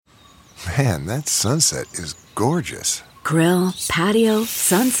Man, that sunset is gorgeous. Grill, patio,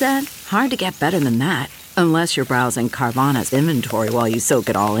 sunset. Hard to get better than that. Unless you're browsing Carvana's inventory while you soak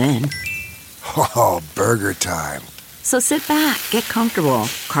it all in. Oh, burger time. So sit back, get comfortable.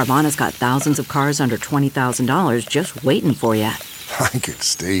 Carvana's got thousands of cars under $20,000 just waiting for you. I could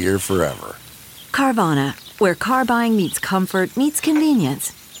stay here forever. Carvana, where car buying meets comfort meets convenience.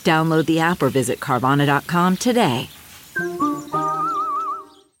 Download the app or visit Carvana.com today.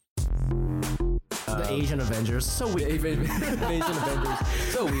 The Asian Avengers, so weak. Asian Avengers,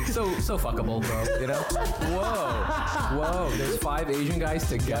 so weak, so fuckable, bro. You know? Whoa. There's 5 Asian guys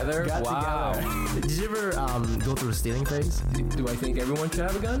together. Wow. Together. Did you ever go through a stealing phase? Do I think everyone should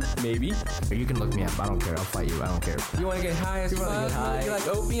have a gun? Maybe. Or you can look me up. I don't care. I'll fight you. I don't care. You want to get high as fuck? You like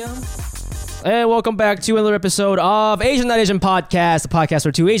opium? And welcome back to another episode of Asian Not Asian Podcast, the podcast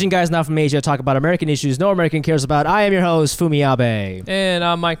where two Asian guys not from Asia talk about American issues no American cares about. I am your host, Fumi Abe. And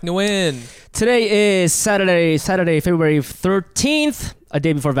I'm Mike Nguyen. Today is Saturday, February 13th, a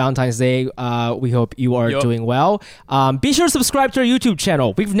day before Valentine's Day. We hope you are doing well. Be sure to subscribe to our YouTube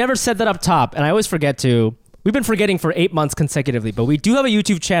channel. We've never said that up top, and I always forget to. We've been forgetting for 8 months consecutively, but we do have a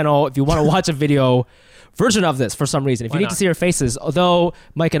YouTube channel if you want to watch a video version of this for some reason. If you need to see our faces, although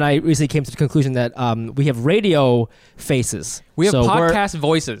Mike and I recently came to the conclusion that we have radio faces. We have podcast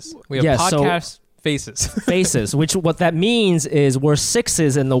voices. We have podcast faces. Faces, which what that means is we're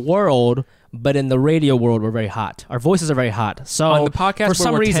sixes in the world, but in the radio world, we're very hot. Our voices are very hot. So on the podcast, for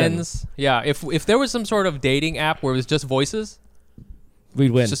some reason, tens, if there was some sort of dating app where it was just voices,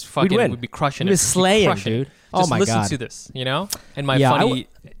 we'd win. Just fucking, we'd win. We'd be crushing we'd it. Slaying, dude. Just my listen God. to this, you know? And my funny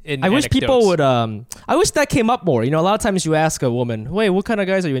I wish anecdotes. people would, I wish that came up more. You know, a lot of times you ask a woman, wait, what kind of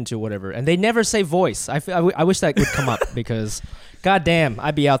guys are you into, whatever, and they never say voice. I wish that would come up because, goddamn,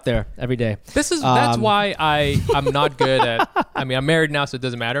 I'd be out there every day. That's why I'm not good at, I mean, I'm married now, so it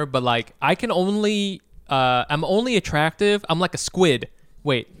doesn't matter, but like, I'm only attractive, I'm like a squid.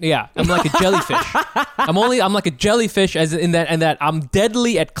 Wait, yeah, I'm like a jellyfish. I'm like a jellyfish as in that I'm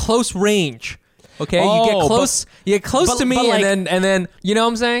deadly at close range. Okay, you get close to me, like, and then you know what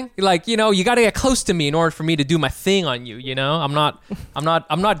I'm saying? Like, you know, you got to get close to me in order for me to do my thing on you. You know, I'm not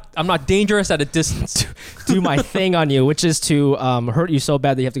dangerous at a distance. Do my thing on you, which is to hurt you so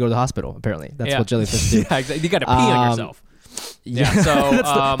bad that you have to go to the hospital. Apparently, that's what jellyfish do. Yeah, exactly. You got to pee on yourself. Yeah, so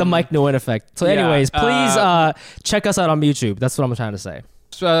that's the Mike Nguyen effect. So, anyways, please check us out on YouTube. That's what I'm trying to say.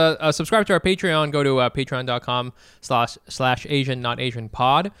 Subscribe to our Patreon. Go to patreon.com/Asian Not Asian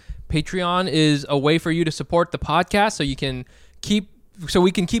Pod. Patreon is a way for you to support the podcast, so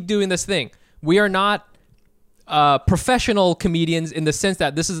we can keep doing this thing. We are not professional comedians in the sense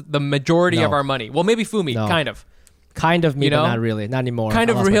that this is the majority of our money. Well, maybe Fumi, kind of me, but not really, not anymore. Kind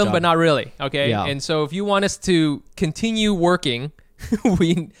of real, but not really. Okay, yeah. And so if you want us to continue working,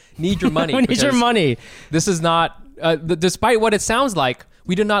 we need your money. We need your money. This is not, despite what it sounds like.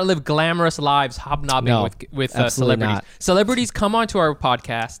 We do not live glamorous lives hobnobbing with celebrities. Not. Celebrities come onto our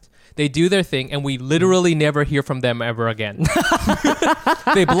podcast, they do their thing, and we literally never hear from them ever again.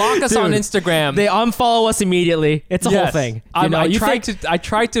 They block us on Instagram. They unfollow us immediately. It's a whole thing. I tried to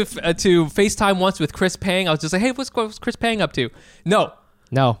FaceTime once with Chris Pang. I was just like, hey, what's Chris Pang up to? No.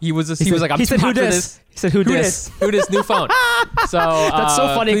 He was like, I'm too hot for this. He said, who dis? Who dis? New phone. So that's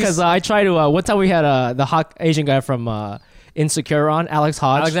so funny because I tried to. One time we had the hot Asian guy from Insecure on,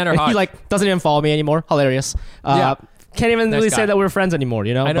 Alexander Hodge. He like doesn't even follow me anymore. Hilarious. Can't even really say that we're friends anymore,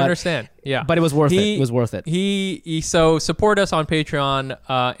 you know? I don't understand. Yeah. But it was worth it. It was worth it. So support us on Patreon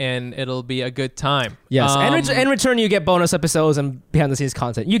and it'll be a good time. Yes. And in return you get bonus episodes and behind the scenes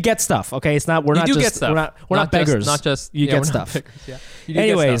content. You get stuff, okay? It's not we're not beggars. You get stuff. Yeah.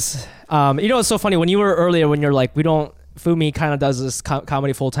 Anyways, you know what's so funny when you were earlier when you're like Fumi kind of does this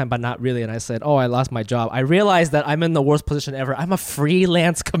comedy full time, but not really. And I said, I lost my job. I realized that I'm in the worst position ever. I'm a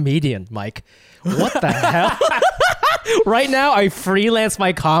freelance comedian, Mike. What the hell? Right now, I freelance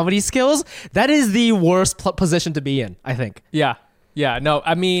my comedy skills. That is the worst position to be in, I think. Yeah. No,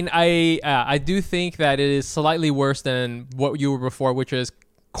 I mean, I do think that it is slightly worse than what you were before, which is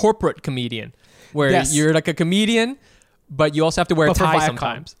corporate comedian, where you're like a comedian, but you also have to wear a tie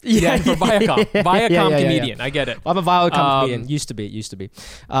sometimes. Yeah, for Viacom. Viacom comedian. Yeah. I get it. I'm a Viacom comedian. Used to be.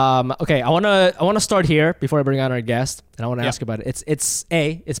 Okay, I wanna start here before I bring on our guest, and I want to ask about it.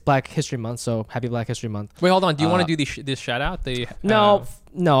 It's Black History Month, so happy Black History Month. Wait, hold on. Do you want to do this shout out? No,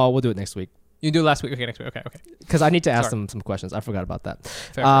 we'll do it next week. You do last week? Okay, next week. Okay. Because I need to ask them some questions. I forgot about that.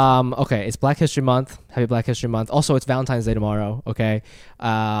 Fair. Okay, it's Black History Month. Happy Black History Month. Also, it's Valentine's Day tomorrow. Okay.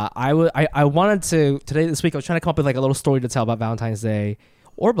 I wanted to this week. I was trying to come up with like a little story to tell about Valentine's Day,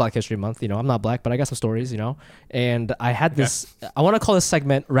 or Black History Month. You know, I'm not black, but I got some stories. You know, and I had this. I want to call this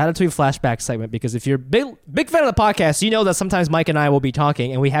segment Ratatouille Flashback segment because if you're big fan of the podcast, you know that sometimes Mike and I will be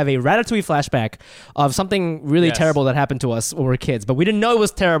talking, and we have a Ratatouille flashback of something really terrible that happened to us when we were kids, but we didn't know it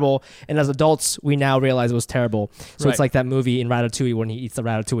was terrible, and as adults, we now realize it was terrible. So it's like that movie in Ratatouille when he eats the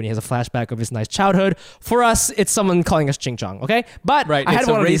ratatouille and he has a flashback of his nice childhood. For us, it's someone calling us Ching Chong. Okay, but I had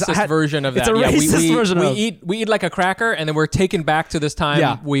one of these. Version of that. It's a racist version of it. We eat like a cracker, and then we're taken back to this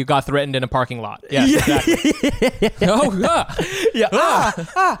time we got threatened in a parking lot. Exactly.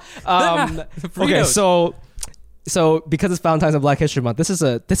 Okay, so because it's Valentine's and Black History Month,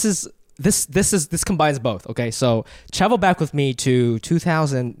 this combines both. Okay, so travel back with me to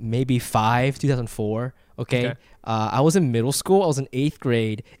 2004. Okay. I was in middle school. I was in 8th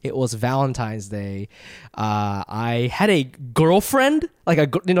grade. It was Valentine's Day. I had a girlfriend, like a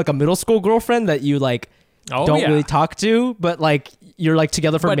middle school girlfriend that you don't really talk to, but like you're like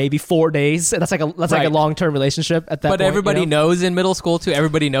together for maybe 4 days. That's like a long-term relationship at that point. But everybody knows in middle school too.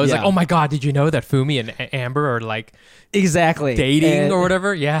 Everybody knows like, oh my God, did you know that Fumi and Amber are like dating or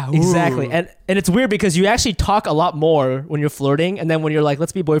whatever? Yeah. Ooh. Exactly. And it's weird because you actually talk a lot more when you're flirting, and then when you're like,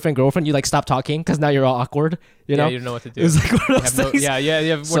 let's be boyfriend girlfriend, you like stop talking because now you're all awkward. You know? Yeah, you don't know what to do. It was like one of those things. What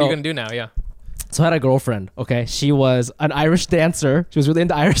are you gonna do now? Yeah. So I had a girlfriend. Okay, she was an Irish dancer. She was really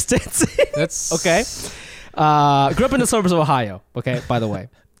into Irish dancing. That's okay. Grew up in the suburbs of Ohio. Okay, by the way.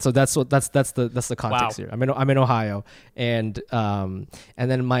 So that's the context here. I'm in Ohio, and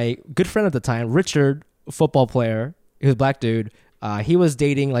then my good friend at the time, Richard, football player, he was a black dude. He was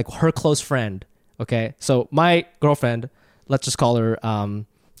dating like her close friend. Okay, so my girlfriend, let's just call her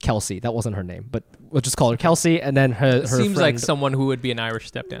Kelsey. That wasn't her name, but we'll just call her Kelsey. And then her seems friend, like someone who would be an Irish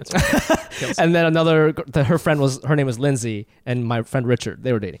step dancer. And then her name was Lindsay, and my friend Richard.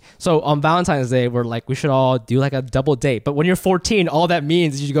 They were dating. So on Valentine's Day, we're like, we should all do like a double date. But when you're 14, all that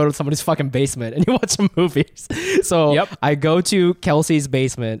means is you go to somebody's fucking basement and you watch some movies. So I go to Kelsey's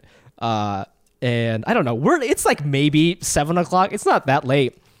basement, and I don't know. It's like maybe 7:00. It's not that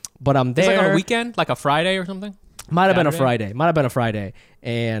late, but I'm there. It's like on a weekend, like a Friday or something. Might have been a Friday.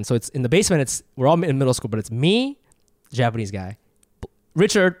 And so it's in the basement. We're all in middle school, but it's me, Japanese guy,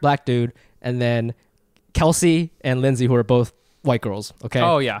 Richard, black dude, and then Kelsey and Lindsay, who are both white girls. Okay.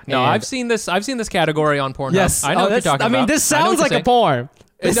 Oh yeah. No, I've seen this category on Pornhub. Yes, I know what you're talking about. I mean, this sounds like a porn.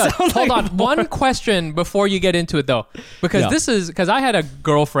 It does. Hold on. One question before you get into it though, because I had a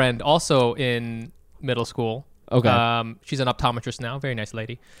girlfriend also in middle school. Okay. She's an optometrist now. Very nice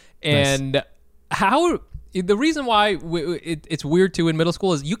lady. And the reason why it's weird too in middle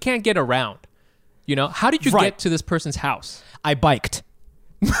school is you can't get around. You know, how did you get to this person's house? I biked.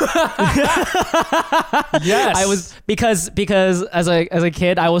 Yes, I was because as a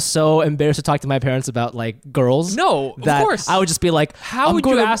kid I was so embarrassed to talk to my parents about like girls. No, of course. I would just be like, how would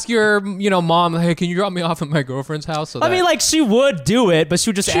you ask your mom, hey, can you drop me off at my girlfriend's house? I mean, like she would do it, but she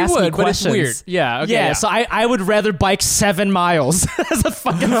would just ask me questions. But it's weird. Yeah. Okay, yeah. So I would rather bike 7 miles as a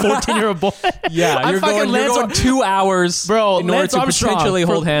fucking 14-year-old boy. Yeah, you're going 2 hours, bro, in order to potentially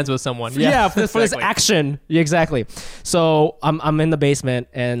hold hands with someone. Yeah, for this action. Yeah, exactly. So I'm in the basement.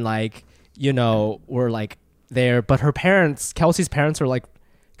 And like, we're like there, but Kelsey's parents were like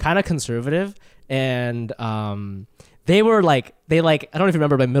kind of conservative, and they were like, I don't know if you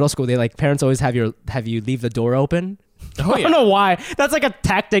remember, but in middle school, parents always have you leave the door open. Oh, I don't know why. That's like a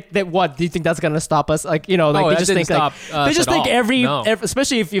tactic that do you think that's gonna stop us? Like, they just think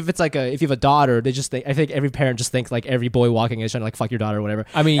especially if it's like if you have a daughter, I think every parent just thinks like every boy walking is trying to like fuck your daughter or whatever.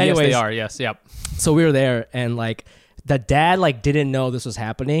 I mean, anyways, yes, they are. Yes. Yep. So we were there, and like, the dad like didn't know this was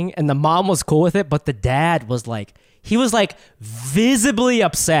happening, and the mom was cool with it, but the dad was like, he was like visibly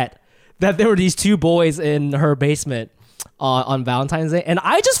upset that there were these 2 boys in her basement on Valentine's Day. And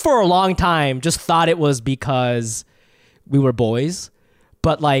I just for a long time just thought it was because we were boys,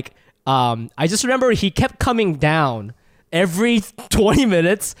 but like I just remember he kept coming down every 20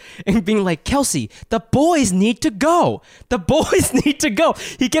 minutes and being like, Kelsey, the boys need to go. The boys need to go.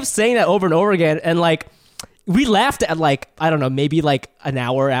 He kept saying that over and over again, and like, we laughed at like, I don't know, maybe like an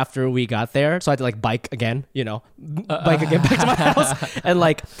hour after we got there. So I had to like bike again, bike again back to my house. And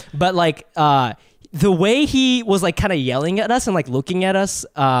like, but like, the way he was like kind of yelling at us and like looking at us,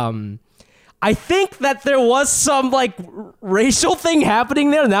 I think that there was some like racial thing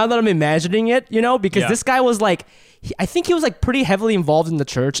happening there now that I'm imagining it, because this guy was like, I think he was like pretty heavily involved in the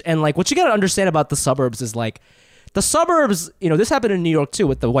church. And like, what you got to understand about the suburbs is like, the suburbs, this happened in New York too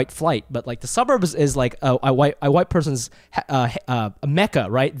with the white flight, but like the suburbs is like a white person's a mecca,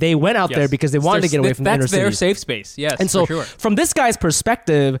 right? They went out there because they wanted to get away from the inner city. That's their safe space, yes. And so for sure. From this guy's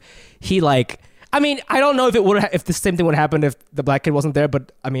perspective, he like, I mean, I don't know if the same thing would happen if the black kid wasn't there,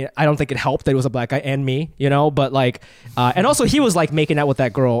 but I mean, I don't think it helped that it was a black guy and me, you know. But like, and also he was like making out with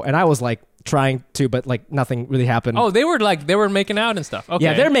that girl, and I was like trying to, but like nothing really happened. Oh, they were making out and stuff. Okay.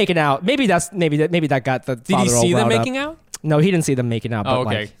 Yeah, they're making out. Maybe that got the. Did he see them making out? No, he didn't see them making out. But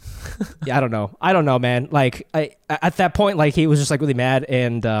okay. Like, yeah, I don't know, man. Like, at that point, like he was just like really mad,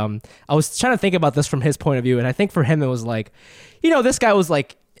 and I was trying to think about this from his point of view, and I think for him it was like, you know, this guy was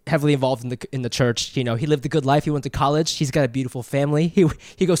like heavily involved in the church. You know, he lived a good life. He went to college. He's got a beautiful family.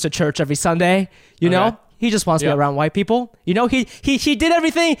 He goes to church every Sunday. You know, he just wants to be around white people. You know, he did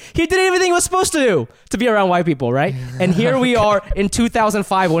everything. He did everything he was supposed to do to be around white people, right? And here we are in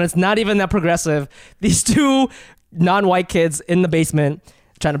 2005 when it's not even that progressive. These two non-white kids in the basement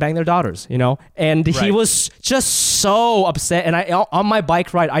trying to bang their daughters, you know? And he was just so upset. And on my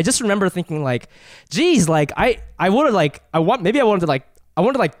bike ride, I just remember thinking like, geez, like I wanted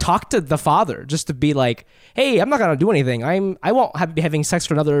to talk to the father just to be like, hey, I'm not gonna do anything. I won't be having sex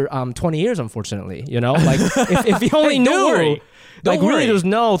for another 20 years, unfortunately. You know, like if he only knew, worry. Really, there's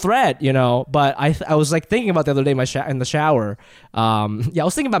no threat. You know, but I was like thinking about the other day in the shower. I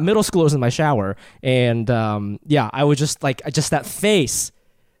was thinking about middle schoolers in my shower, and I was just like, that face.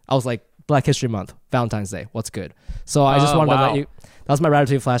 I was like, Black History Month, Valentine's Day, what's good? So I just wanted to let you. That was my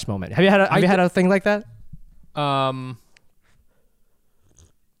Ratatouille flash moment. Have you had a thing like that? I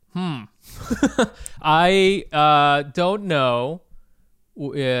don't know.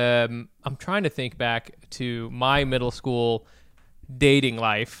 I'm trying to think back to my middle school dating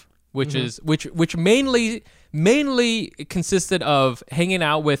life, which is which mainly consisted of hanging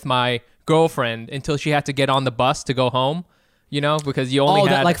out with my girlfriend until she had to get on the bus to go home. You know, because you only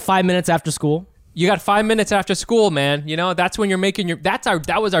had like 5 minutes after school. You got 5 minutes after school, man. You know, that's when you're making your. That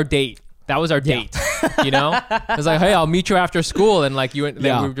was our date. That was our date. You know, it was like, hey, I'll meet you after school, and like we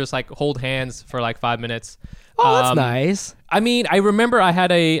would just like hold hands for like 5 minutes. Oh, that's nice. I mean, I remember I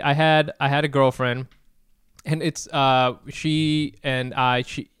had a girlfriend, and it's she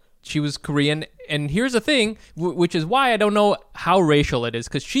was Korean, and here's the thing, which is why I don't know how racial it is,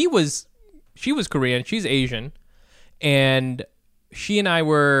 because she was Korean, she's Asian, and she and I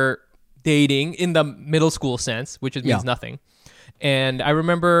were dating in the middle school sense, which means nothing. And I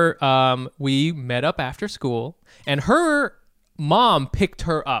remember we met up after school, and her mom picked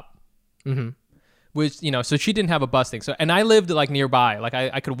her up. Mm-hmm. Which, you know, so she didn't have a bus thing. So, and I lived like nearby, like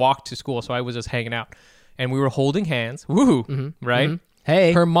I could walk to school, so I was just hanging out, and we were holding hands. Woohoo, right? Mm-hmm.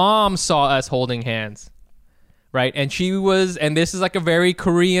 Hey, her mom saw us holding hands, right? And and this is like a very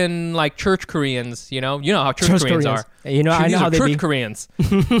Korean, like church Koreans, you know how church Koreans are. You know, I know how they church Koreans,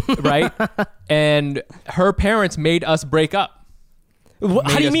 right? And her parents made us break up.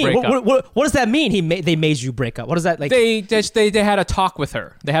 How do you mean? What does that mean? They made you break up. What does that like? They had a talk with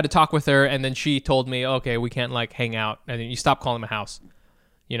her. They had a talk with her, and then she told me, "Okay, we can't like hang out, and then you stop calling the house."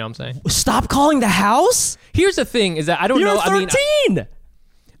 You know what I'm saying? Stop calling the house? Here's the thing: is that I don't You're know. 13.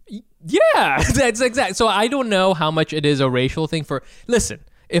 Yeah, that's exact. So I don't know how much it is a racial thing. Listen,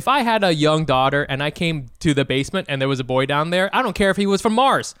 if I had a young daughter and I came to the basement and there was a boy down there, I don't care if he was from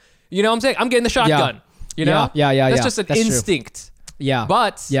Mars. You know what I'm saying? I'm getting the shotgun. Yeah. You know? Yeah. That's just an instinct. True. Yeah,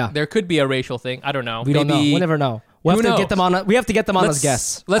 but there could be a racial thing. I don't know. We don't know. We'll never know. We have to get them on. We have to get them on as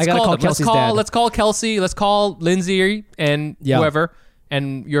guests. Let's call Kelsey's Let's call Kelsey. Let's call Lindsay and whoever,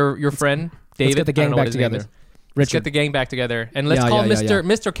 and your friend David. Let's get the gang back together. Let's get the gang back together, and let's call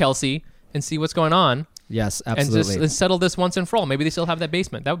Mr. Kelsey and see what's going on. Yes, absolutely. And just settle this once and for all. Maybe they still have that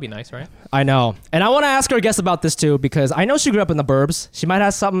basement. That would be nice, right? I know. And I want to ask our guest about this too, because I know she grew up in the burbs. She might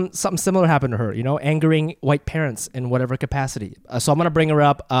have something similar happen to her, you know, angering white parents in whatever capacity. So I'm going to bring her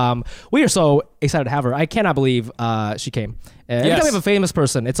up. We are so excited to have her. I cannot believe she came. Every time we have a famous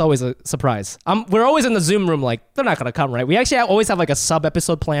person, it's always a surprise. We're always in the Zoom room like, they're not going to come, right? We actually always have like a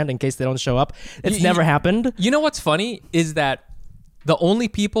sub-episode planned in case they don't show up. It's never happened. You know what's funny is that the only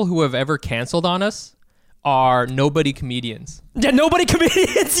people who have ever canceled on us are nobody comedians. Yeah, nobody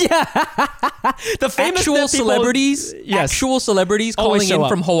comedians. Yeah, the famous actual celebrities. Yes, actual celebrities calling in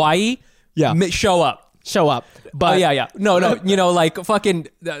from Hawaii. Yeah, show up. But no. You know, like fucking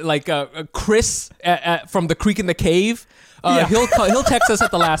like Chris from the Creek in the Cave. He'll text us at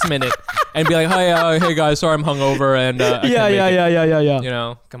the last minute and be like, hey guys, sorry I'm hungover and yeah. You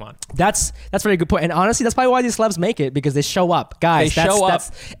know, come on. That's a very good point. And honestly, that's probably why these celebs make it, because they show up, guys.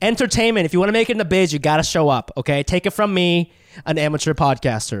 That's entertainment. If you want to make it in the biz, you gotta show up. Okay, take it from me. an amateur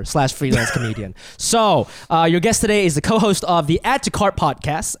podcaster / freelance comedian. So your guest today is the co-host of the Add to Cart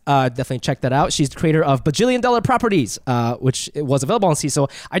podcast. Definitely check that out. She's the creator of Bajillion Dollar Properties, which was available on Cecil.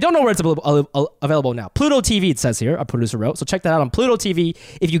 I don't know where it's available now. Pluto TV, it says here, a producer wrote. So check that out on Pluto TV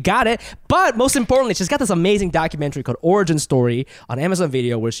if you got it. But most importantly, she's got this amazing documentary called Origin Story on Amazon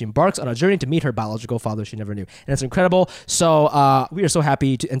Video, where she embarks on a journey to meet her biological father she never knew. And it's incredible. So we are so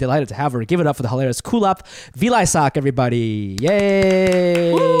happy and delighted to have her. Give it up for the hilarious Kulap Vilaysack, everybody.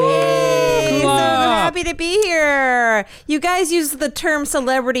 Yay! So happy to be here. You guys use the term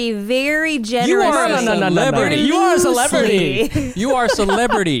celebrity very generously. You are a celebrity. You are a celebrity. You are a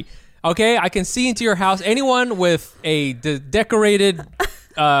celebrity. Okay, I can see into your house. Anyone with a decorated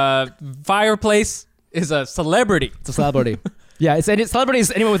fireplace is a celebrity. It's a celebrity. Yeah, celebrity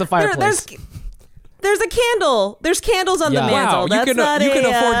is anyone with a fireplace. There's a candle. There's candles on the mantle. Wow, That's you can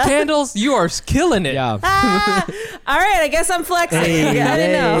afford candles. You are killing it. Yeah. All right, I guess I'm flexing. I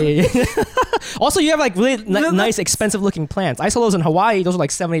didn't know. Also, you have like really nice, expensive looking plants. I saw those in Hawaii. Those are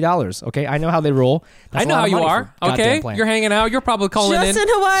like $70. Okay, I know how they roll. That's I know how you are. Okay, you're hanging out. You're probably calling Just in. in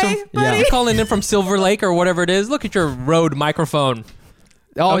Hawaii, buddy. You're calling in from Silver Lake or whatever it is. Look at your Rode microphone.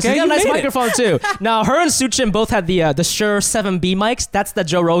 Oh, Okay, so you got you a nice made it. microphone too. Now, her and Suchin both had the Shure 7B mics. That's the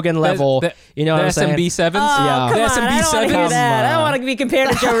Joe Rogan level. You know what I'm saying? The SMB7s? Oh, Yeah. come The on. I don't want to SMB7s? hear that. I don't want to be compared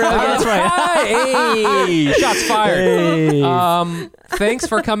to Joe Rogan. That's right. Hey, shots fired. Hey. Thanks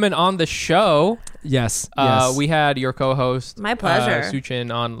for coming on the show. Yes. Yes. We had your co-host, My pleasure.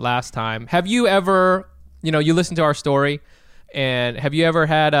 Suchin, on last time. Have you ever, you listened to our story, and have you ever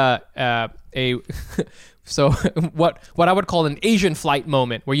had a so what I would call an Asian flight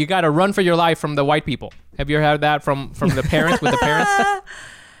moment where you got to run for your life from the white people? Have you ever had that from the parents, with the parents?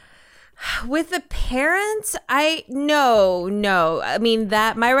 With the parents, no. I mean,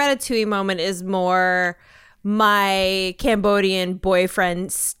 that my Ratatouille moment is more my Cambodian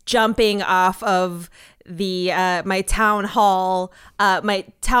boyfriend jumping off of the my townhome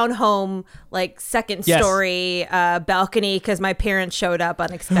like second Yes. story balcony because my parents showed up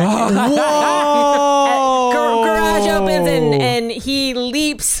unexpectedly. Whoa! Garage opens and he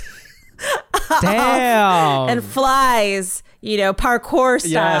leaps Damn. and flies, parkour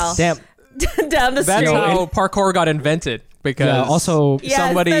style. Damn. Down the That's street. how parkour got invented. Because Yeah, also- Yes,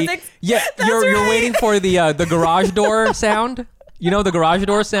 somebody, that's you're right. waiting for the garage door sound. You know the garage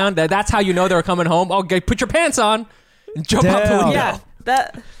door sound. That's how you know they're coming home. Okay, put your pants on, and jump out the Damn. window. Yeah,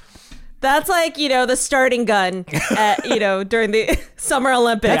 that's like the starting gun at during the Summer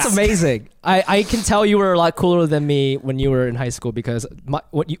Olympics. That's amazing. I can tell you were a lot cooler than me when you were in high school because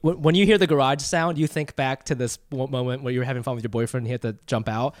when you hear the garage sound, you think back to this moment where you were having fun with your boyfriend and he had to jump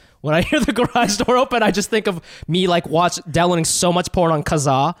out. When I hear the garage door open, I just think of me downloading so much porn on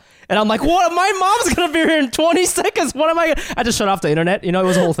Kazaa. And I'm like, what? My mom's going to be here in 20 seconds. What am I? I just shut off the internet. It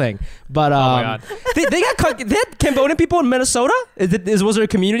was a whole thing. But Oh my God. they had Cambodian people in Minnesota? Was there a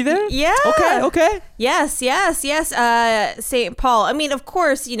community there? Yeah. Okay. Yes. St. Paul. I mean, of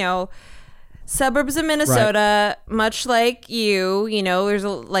course, suburbs of Minnesota, much like there's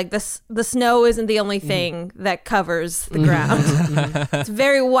the snow isn't the only thing that covers the ground. It's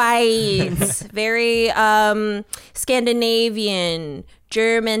very white, very Scandinavian,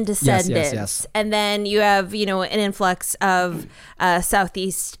 German descendants. yes. And then you have, an influx of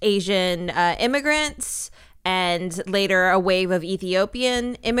Southeast Asian immigrants and later a wave of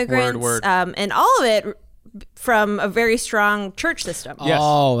Ethiopian immigrants. Word. And all of it from a very strong church system. Yes.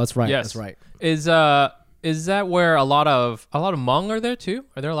 Oh, that's right. Yes. That's right. Is that where a lot of Hmong are there too?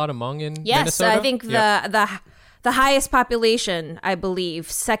 Are there a lot of Hmong in Yes, Minnesota? I think Yep. the highest population, I believe,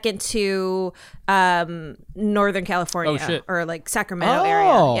 second to Northern California. Oh, shit. Or like Sacramento Oh,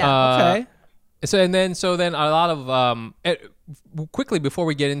 area. Yeah. okay. So then a lot of quickly before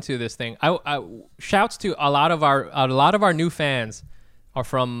we get into this thing, I shouts to a lot of our new fans are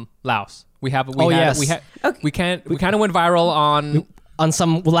from Laos. We kind of went viral on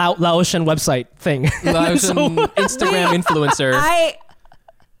some Laotian website thing. Laotian Instagram influencer.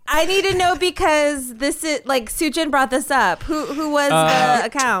 I need to know because this is like Suchin brought this up. Who was the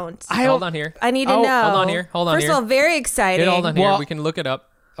account? Hold on here. I need to know. Hold on here. First of all, very exciting. Hold on here. Well- We can look it up.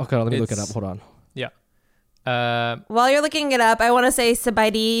 Okay, let me look it It's- up. Hold on. Yeah. While you're looking it up, I want to say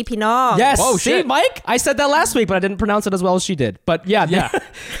Sabaidi Pinong. Yes. Whoa, See, shit. Mike? I said that last week, but I didn't pronounce it as well as she did. But yeah. Yeah.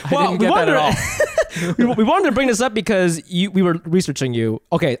 I didn't get that at all. we wanted to bring this up because we were researching you.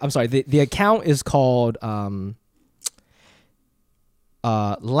 Okay, I'm sorry. The account is called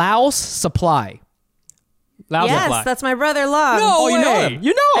Laos Supply. Laos Yes, Supply. that's my brother Long. No Oh, you know way. him.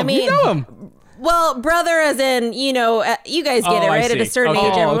 You know him. I mean- you know him. Well, brother as in, you guys get Oh, it, I right? At a see. certain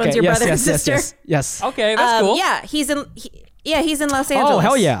Okay. age, everyone's your Yes, brother yes, and sister. Yes. Okay, that's cool. Yeah, Yeah, he's in Los Angeles. Oh,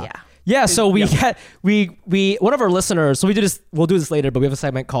 hell yeah. Yeah, so we one of our listeners, so we'll do this later, but we have a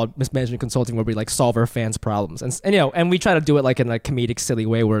segment called Mismanagement Consulting where we like solve our fans' problems. And you know, and we try to do it like in a comedic, silly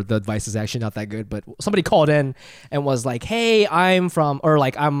way where the advice is actually not that good. But somebody called in and was like, hey, I'm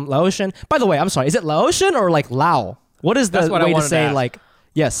Laotian. By the way, I'm sorry, is it Laotian or like Lao? What is the way to say like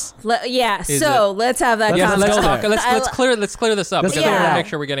yes? Let's have that Yeah, conversation. let's clear this up because I want to make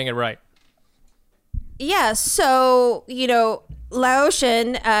sure we're getting it right. Yeah, so, you know,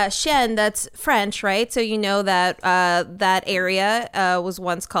 Laotian, Shen, that's French, right? So you know that that area was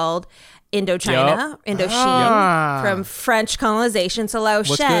once called Indochina, Indochine, from French colonization. So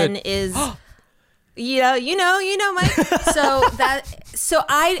Laotian is, you know, Mike. So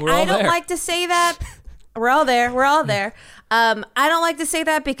I don't like to say that. We're all there. I don't like to say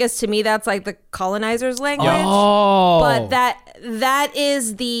that because to me that's like the colonizer's language. But that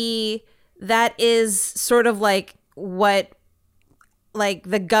is sort of like what like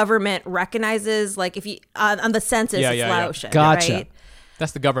the government recognizes, like if you on the census it's Laotian. Gotcha. Right?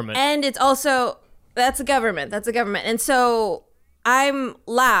 That's the government. And it's also that's a government. And so I'm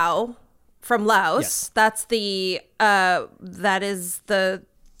Lao from Laos. Yes. That's that is the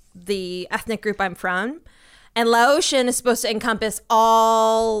ethnic group I'm from. And Laotian is supposed to encompass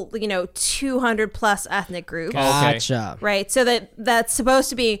all, 200 plus ethnic groups. Gotcha. Right? So that's supposed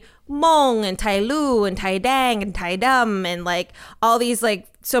to be Hmong and Tai Lu and Tai Dang and Tai Dum and like all these like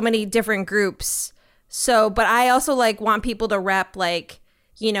so many different groups. So, but I also like want people to rep like,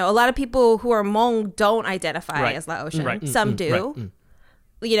 a lot of people who are Hmong don't identify as Laotian. Right. Some do.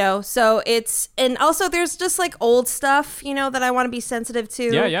 So it's, and also there's just like old stuff, that I want to be sensitive to.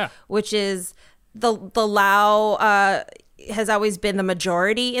 Yeah. Which is the Lao has always been the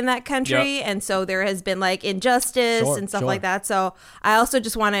majority in that country. And so there has been like injustice and stuff like that. So I also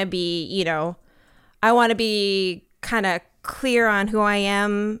just want to be, I want to be kind of clear on who I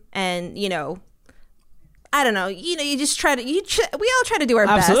am and, I don't know. You just try to. We all try to do our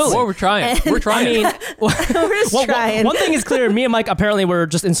best. Well, we're trying. We're trying. I mean, We're just trying. One thing is clear. Me and Mike apparently were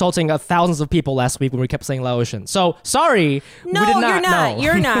just insulting thousands of people last week when we kept saying Laotian. So sorry. No, we did not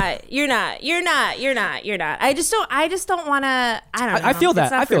you're not. know. You're not. I just don't want to. I don't know. I feel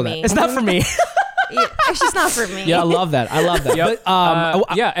that. I feel that. It's not for me. It's just not for me. Yeah, I love that. Yep.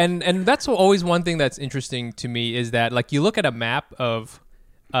 But, yeah, and that's always one thing that's interesting to me is that like you look at a map of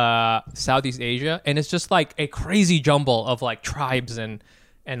Southeast Asia and it's just like a crazy jumble of like tribes and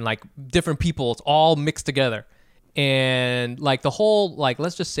like different peoples all mixed together, and like the whole like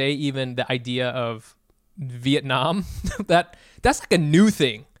let's just say even the idea of Vietnam that's like a new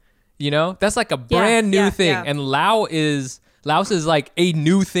thing, that's like a brand new thing. And Laos is like a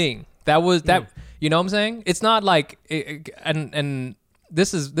new thing that you know what I'm saying? It's not like and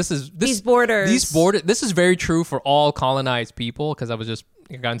this these borders. This is very true for all colonized people, because I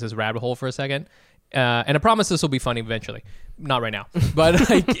got into this rabbit hole for a second, and I promise this will be funny eventually. Not right now, but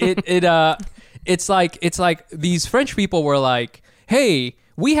like it's like these French people were like, "Hey,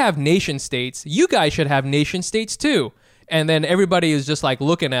 we have nation states. You guys should have nation states too." And then everybody is just like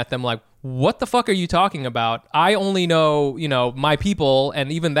looking at them like, "What the fuck are you talking about? I only know, my people,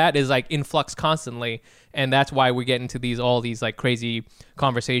 and even that is like in flux constantly." And that's why we get into all these like crazy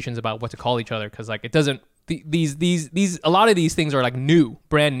conversations about what to call each other, because like it doesn't. These a lot of these things are like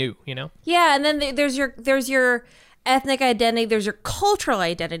brand new, Yeah, and then there's your ethnic identity, there's your cultural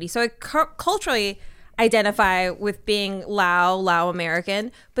identity. So I culturally identify with being Lao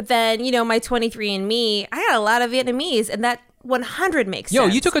American, but then my 23andMe, I got a lot of Vietnamese, and that 100 makes sense. Yo,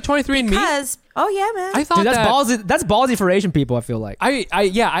 you took a 23andMe? Because yeah, man. I thought dude, that's ballsy for Asian people, I feel like.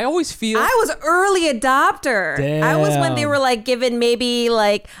 I always feel I was early adopter. Damn. I was when they were like given maybe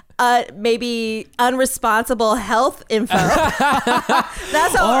like maybe unresponsible health info.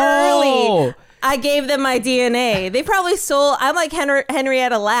 That's how early I gave them my DNA. They probably sold. I'm like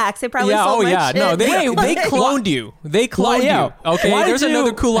Henrietta Lacks. They probably sold my shit. No, they cloned you. They cloned you. Okay, there's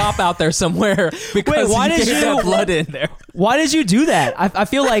another Kulap out there somewhere because why you did gave you that blood in there. Why did you do that? I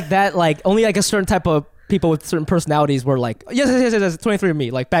feel like that like only like a certain type of people with certain personalities were like yes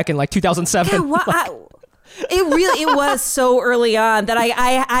 23andMe like back in like 2007. Yeah, it was so early on that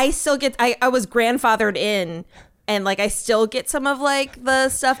I still get I was grandfathered in. And like I still get some of like the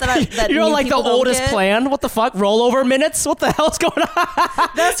stuff that you're like the oldest get. plan. What the fuck? Rollover minutes? What the hell's going on?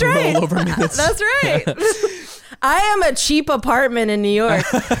 That's right. Rollover minutes. That's right. I am a cheap apartment in New York.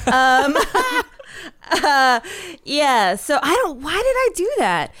 Yeah. So why did I do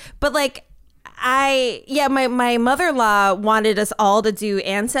that? But like my mother-in-law wanted us all to do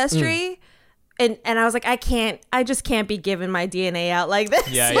Ancestry. and I was like, I just can't be giving my DNA out like this.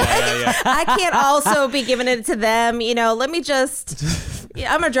 Yeah. I can't also be giving it to them. Let me just.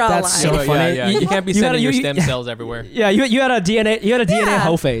 Yeah, I'm gonna draw That's a line. so funny. Yeah. You can't be sending your stem you- cells everywhere. Yeah, you had a DNA Yeah.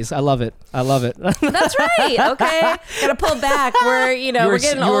 hoe phase. I love it. That's right. Okay, gotta pull back. We're we're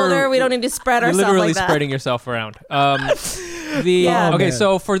getting older. We don't need to spread You're ourselves literally like that. spreading yourself around. Yeah. Okay, man.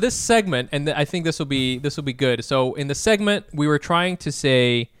 so for this segment, and I think this will be good. So in the segment, we were trying to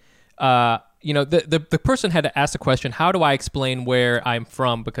say, the person had to ask the question, how do I explain where I'm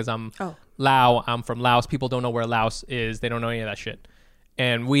from? Because I'm Lao. I'm from Laos. People don't know where Laos is. They don't know any of that shit.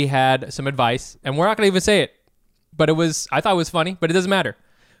 And we had some advice, and we're not gonna even say it, but I thought it was funny, but it doesn't matter.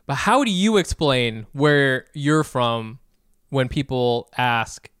 But how do you explain where you're from when people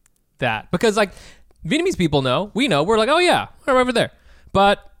ask that? Because like Vietnamese people know, we know, we're like, oh yeah, we're over there.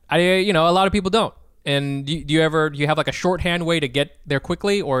 But a lot of people don't. And do you have like a shorthand way to get there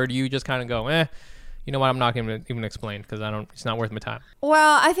quickly, or do you just kind of go, you know what, I'm not going to even explain because it's not worth my time.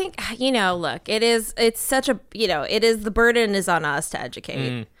 Well, I think, look, it's such a, the burden is on us to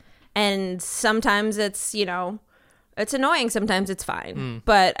educate. And sometimes it's, it's annoying. Sometimes it's fine.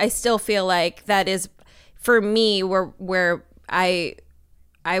 But I still feel like that is, for me, where I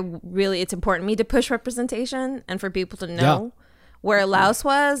really, it's important to me to push representation and for people to know where Laos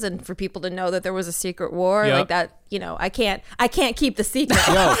was, and for people to know that there was a secret war like that. I can't keep the secret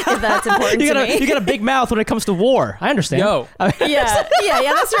if that's important to me. You got a big mouth when it comes to war. I understand. Yeah,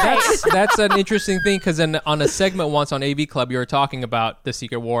 that's right. That's an interesting thing, because on a segment once on AV Club, you were talking about the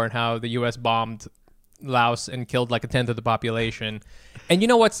secret war and how the U.S. bombed Laos and killed like 1/10 of the population. And you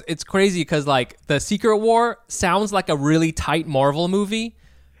know what's? It's crazy because like the secret war sounds like a really tight Marvel movie,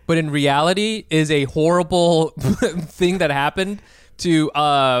 but in reality is a horrible thing that happened to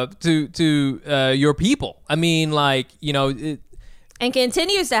your people. I mean, like, and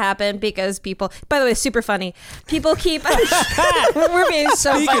continues to happen because people, by the way, super funny, people keep we're being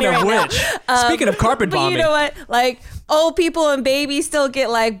so funny right now. Speaking of carpet but bombing, you know what, like old people and babies still get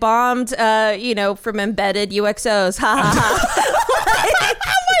like bombed from embedded UXOs. Ha ha ha.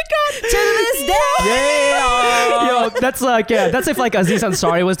 Oh my god, to this day. Yo, that's like, that's if like Aziz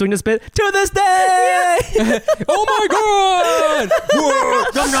Ansari was doing this bit. To this day. Oh my god.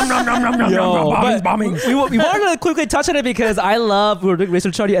 Yo, bombing. We wanted to quickly touch on it because we were doing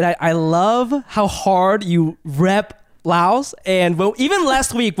research on you, and I love how hard you rep Laos. And even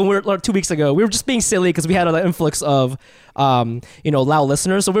last week, 2 weeks ago, we were just being silly because we had an influx of Lao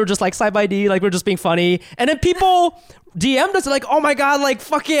listeners, so we were just like side by D, like we were just being funny, and then people DM'd us like, oh my god, like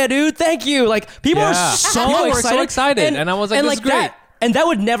fuck yeah, dude, thank you. Like people are so excited, and I was like, this is great. And that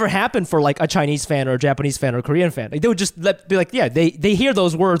would never happen for like a Chinese fan or a Japanese fan or a Korean fan. Like they would just be like, yeah, they hear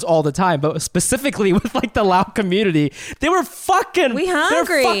those words all the time. But specifically with like the Lao community, they were fucking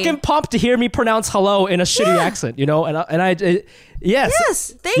pumped to hear me pronounce hello in a shitty accent, yes.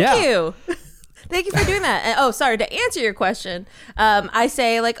 Yes, thank you. Thank you for doing that. And, sorry, to answer your question, I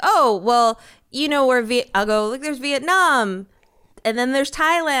say like, oh, well, where I'll go, look, there's Vietnam. And then there's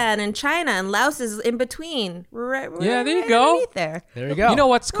Thailand and China, and Laos is in between. Right, there you go. There you go. You know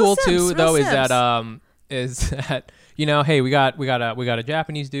what's cool too, though, Sims. is that hey, we got a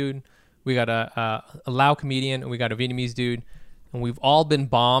Japanese dude, we got a Lao comedian, and we got a Vietnamese dude, and we've all been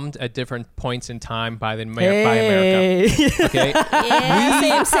bombed at different points in time by America. Okay,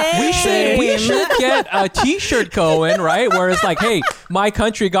 same. We should get a T-shirt going, right? Where it's like, hey, my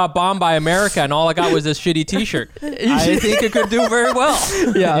country got bombed by America, and all I got was this shitty T-shirt. I think it could do very well.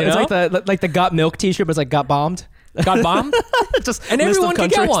 Yeah, it's like the got milk T-shirt, but it's like got bombed. Got bombed? And everyone can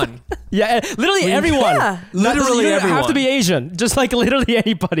get one. Yeah, literally everyone. Yeah. Literally you don't everyone. have to be Asian. Just like literally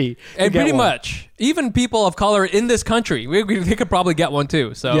anybody. And pretty much, even people of color in this country, they could probably get one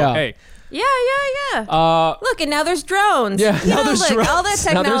too. So, hey. Yeah. Look, and now there's drones. Yeah. Now there's drones. All that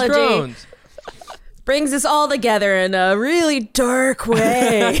Now there's technology drones. brings us all together in a really dark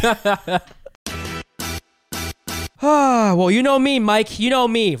way. Well, you know me, Mike. You know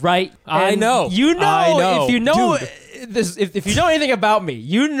me, right? I know. You know. I know. If you know Dude. this, if you know anything about me,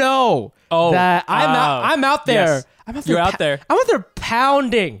 you know that I'm out there. Yes. You're out there. I'm out there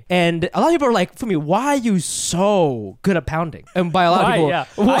pounding, and a lot of people are like, "Fumi, why are you so good at pounding?" And by a lot of people, Yeah.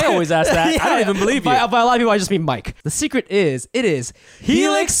 I always ask that. I don't even believe you. By a lot of people, I just mean Mike. The secret is, it is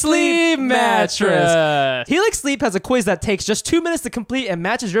Helix Sleep Mattress. Helix Sleep has a quiz that takes just 2 minutes to complete and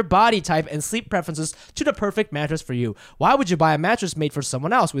matches your body type and sleep preferences to the perfect mattress for you. Why would you buy a mattress made for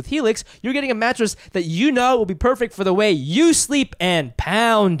someone else? With Helix, you're getting a mattress that you know will be perfect for the way you sleep and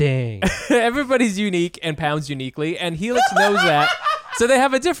pounding. Everybody's unique and pounds uniquely, and Helix knows that. So they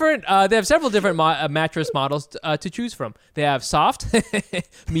have they have several different mattress models to choose from. They have soft,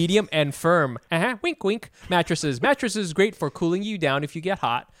 medium, and firm. Wink, wink. Mattresses. Mattresses great for cooling you down if you get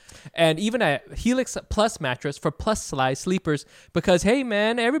hot. And even a Helix Plus mattress for plus size sleepers because, hey,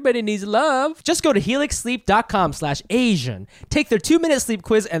 man, everybody needs love. Just go to helixsleep.com/Asian. Take their 2-minute sleep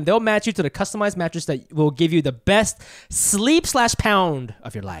quiz, and they'll match you to the customized mattress that will give you the best sleep/pound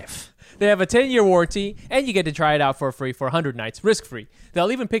of your life. They have a 10-year warranty, and you get to try it out for free for 100 nights, risk-free.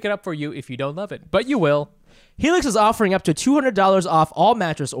 They'll even pick it up for you if you don't love it, but you will. Helix is offering up to $200 off all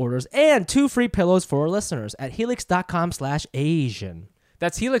mattress orders and 2 free pillows for our listeners at helix.com/Asian.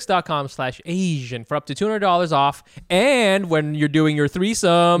 That's helix.com/Asian for up to $200 off. And when you're doing your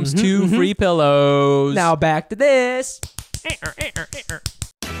threesomes, 2 free pillows. Now back to this.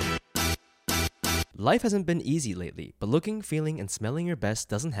 Life hasn't been easy lately, but looking, feeling, and smelling your best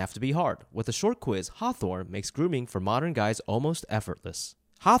doesn't have to be hard. With a short quiz, Hawthorne makes grooming for modern guys almost effortless.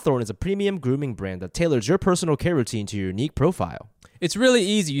 Hawthorne is a premium grooming brand that tailors your personal care routine to your unique profile. It's really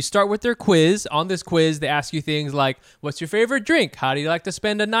easy. You start with their quiz. On this quiz, they ask you things like, what's your favorite drink? How do you like to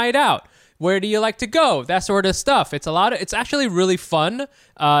spend a night out? Where do you like to go? That sort of stuff. It's actually really fun.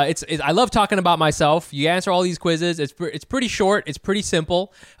 I love talking about myself. You answer all these quizzes. It's pretty short. It's pretty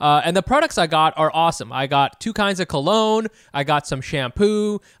simple. And the products I got are awesome. I got 2 kinds of cologne. I got some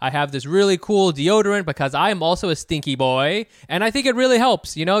shampoo. I have this really cool deodorant because I am also a stinky boy, and I think it really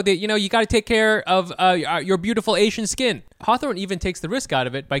helps. You got to take care of your beautiful Asian skin. Hawthorne even takes the risk out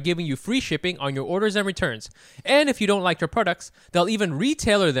of it by giving you free shipping on your orders and returns. And if you don't like your products, they'll even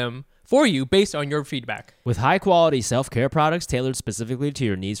retailer them for you based on your feedback. With high-quality self-care products tailored specifically to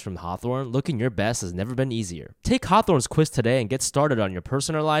your needs from Hawthorne, looking your best has never been easier. Take Hawthorne's quiz today and get started on your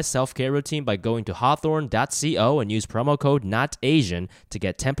personalized self-care routine by going to hawthorne.co and use promo code NOTAsian to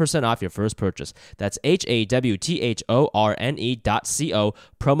get 10% off your first purchase. That's HAWTHORNE.co,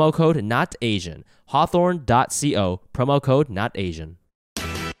 promo code NOTAsian. Hawthorne.co, promo code NOTAsian.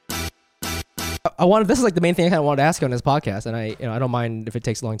 This is like the main thing I kind of wanted to ask you on this podcast, and I don't mind if it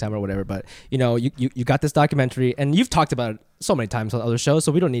takes a long time or whatever, but you got this documentary, and you've talked about it so many times on other shows,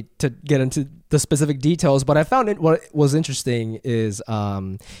 so we don't need to get into the specific details, but I found what was interesting is,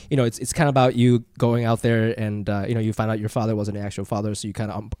 it's kind of about you going out there and, you find out your father wasn't an actual father, so you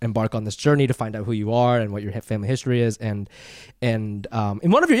kind of embark on this journey to find out who you are and what your family history is, and in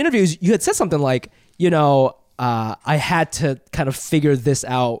one of your interviews, you had said something like, I had to kind of figure this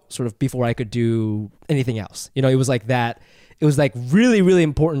out sort of before I could do anything else. It was like that. It was like really, really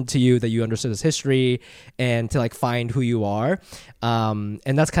important to you that you understood this history and to like find who you are. And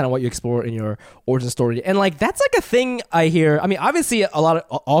that's kind of what you explore in your origin story. And like, that's like a thing I hear. I mean, obviously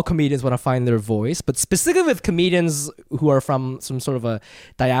all comedians want to find their voice, but specifically with comedians who are from some sort of a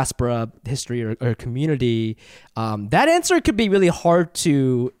diaspora history or community, that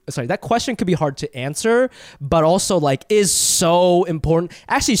question could be hard to answer, but also like is so important.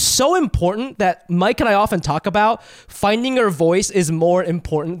 Actually, so important that Mike and I often talk about finding your voice is more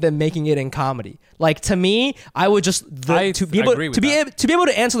important than making it in comedy. Like to me, I would just to be able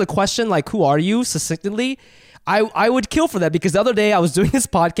to answer the question like who are you succinctly, I would kill for that, because the other day I was doing this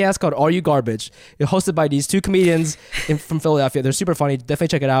podcast called Are You Garbage? It's hosted by these 2 comedians from Philadelphia. They're super funny. Definitely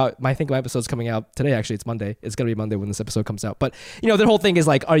check it out. I think my episode's coming out today. Actually, it's Monday. It's gonna be Monday when this episode comes out. But their whole thing is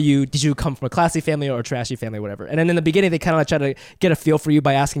like, did you come from a classy family or a trashy family or whatever? And then in the beginning, they kind of try to get a feel for you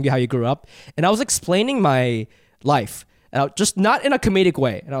by asking you how you grew up. And I was explaining my life. Just not in a comedic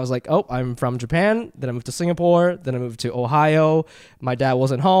way. And I was like, oh, I'm from Japan. Then I moved to Singapore. Then I moved to Ohio. My dad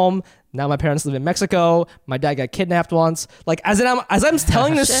wasn't home. Now my parents live in Mexico. My dad got kidnapped once. Like as I'm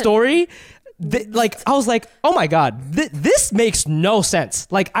telling this story, I was like, oh my God, this makes no sense.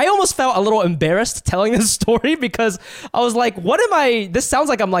 Like I almost felt a little embarrassed telling this story because I was like, this sounds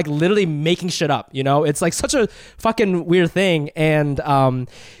like I'm like literally making shit up, It's like such a fucking weird thing. And,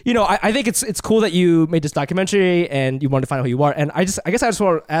 I think it's cool that you made this documentary and you wanted to find out who you are. And I guess I just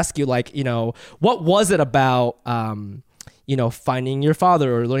want to ask you, like, what was it about, finding your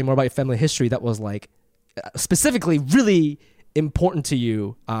father or learning more about your family history that was like specifically really important to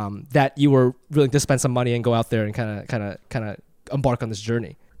you, that you were willing to spend some money and go out there and kind of embark on this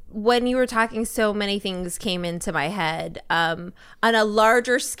journey? When you were talking, so many things came into my head. On a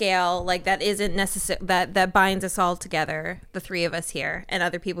larger scale, like that isn't necessary, that binds us all together, the 3 of us here and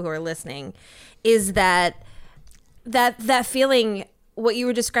other people who are listening, is that feeling. What you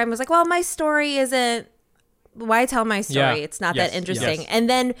were describing was like, well, my story isn't. Why tell my story? Yeah. It's not that interesting.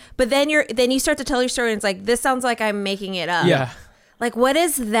 Yes. But then you start to tell your story and it's like, this sounds like I'm making it up. Yeah. Like, what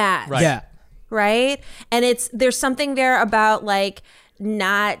is that? Right. Yeah. Right. And there's something there about like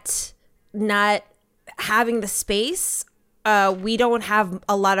not having the space we don't have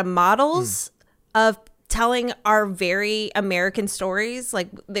a lot of models of telling our very American stories. Like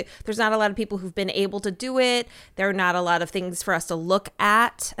there's not a lot of people who've been able to do it. There are not a lot of things for us to look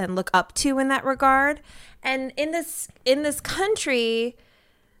at and look up to in that regard. And in this country,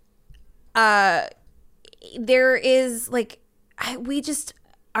 there is like we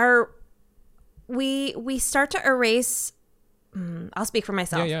start to erase. I'll speak for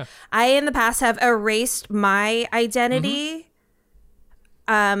myself. Yeah. I in the past have erased my identity.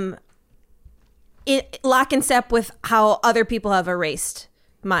 Lock and step with how other people have erased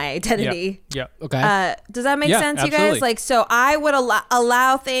my identity. Yeah. Okay. Does that make Yeah, sense, you absolutely. guys? Like, so I would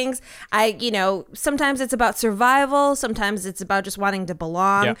allow things. Sometimes it's about survival. Sometimes it's about just wanting to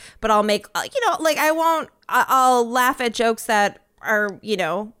belong. Yeah. But I'll make, I'll laugh at jokes that are,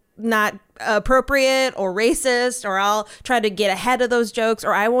 not appropriate or racist, or I'll try to get ahead of those jokes,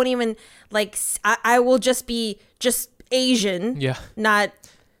 or I won't even I will just be just Asian. Yeah. Not.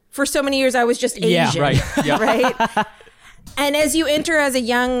 For so many years, I was just Asian. Yeah, right. Yeah. Right? And as you enter as a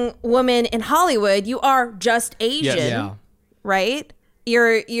young woman in Hollywood, you are just Asian. Yes. Yeah. Right?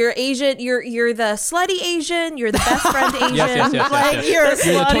 You're Asian. You're the slutty Asian. You're the best friend Asian. Yes. Like you're You're the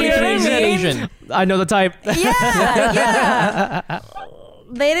slutty 23andMe Asian. I know the type. Yeah.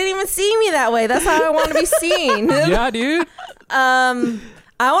 They didn't even see me that way. That's how I want to be seen. Yeah, dude. I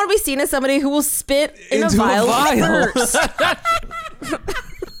want to be seen as somebody who will spit in Into a vial first.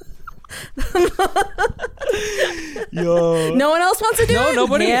 Yo. No one else wants to do it? No,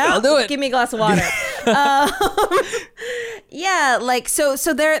 nobody. Yeah? I'll do it. Give me a glass of water. Yeah, like so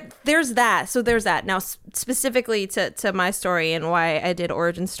there's that. So there's that. Now specifically to my story and why I did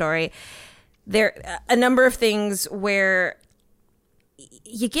origin story, there a number of things where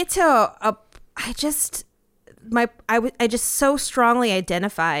you get to I just so strongly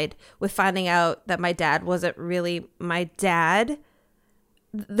identified with finding out that my dad wasn't really my dad.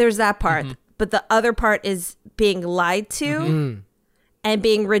 There's that part. Mm-hmm. But the other part is being lied to and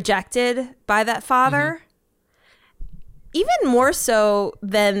being rejected by that father. Even more so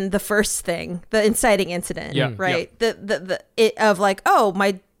than the first thing, the inciting incident, Yeah. right? Of like, oh,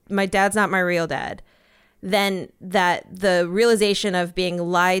 my dad's not my real dad. Then that the realization of being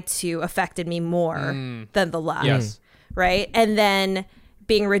lied to affected me more than the lie. Yes. Right? And then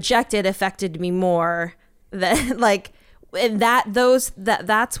being rejected affected me more than like, and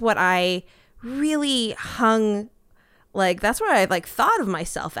that's what I really hung, like that's what I like thought of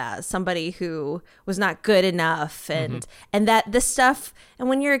myself as, somebody who was not good enough, and that this stuff. And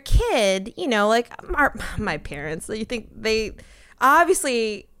when you're a kid, like my parents, you think they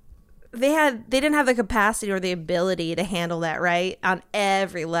obviously they didn't have the capacity or the ability to handle that, right, on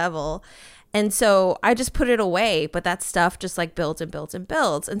every level. And so I just put it away, but that stuff just like builds and builds and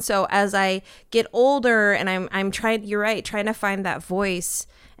builds. And so as I get older and I'm trying, you're right, trying to find that voice,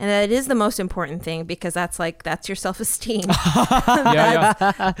 and that is the most important thing, because that's your self-esteem. That's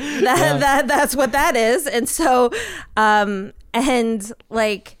what that is. And so, and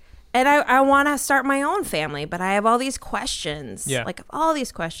I want to start my own family, but I have all these questions,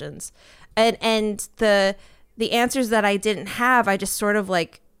 and the answers that I didn't have, I just sort of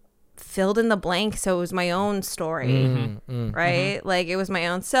like filled in the blank. So it was my own story, right? Like it was my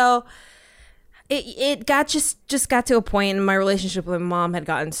own. So it got just got to a point in my relationship with my mom had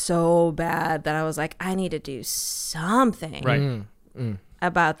gotten so bad that I was like, I need to do something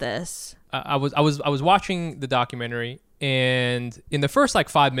about this. I was watching the documentary, and in the first like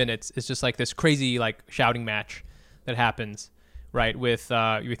 5 minutes, it's just like this crazy like shouting match that happens, right, with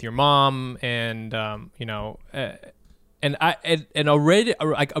your mom, and and already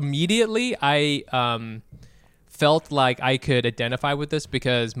like immediately I felt like I could identify with this,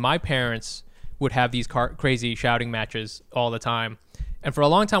 because my parents would have these crazy shouting matches all the time, and for a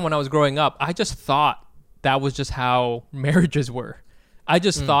long time when I was growing up, I just thought that was just how marriages were. I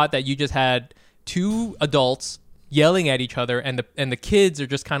just thought that you just had two adults yelling at each other, and the kids are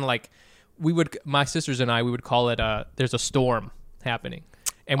just kind of like, my sisters and I, we would call it there's a storm happening.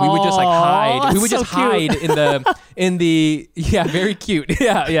 And we would just like hide. We would just hide in the very cute.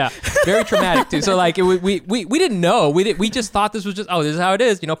 Yeah. Very traumatic too. So like we didn't know. We just thought this was just, this is how it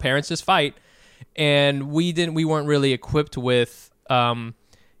is. Parents just fight. And we weren't really equipped with the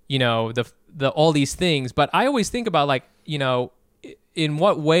all these things. But I always think about like, in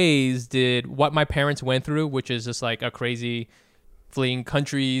what ways did what my parents went through, which is just like a crazy fleeing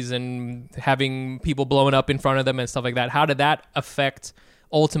countries and having people blowing up in front of them and stuff like that, how did that affect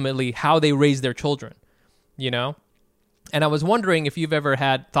ultimately how they raise their children, And I was wondering if you've ever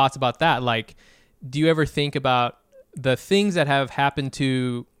had thoughts about that. Like, do you ever think about the things that have happened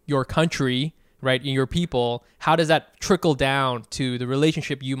to your country right, in your people, how does that trickle down to the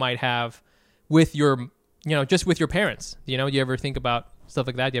relationship you might have with your, just with your parents? Do you ever think about stuff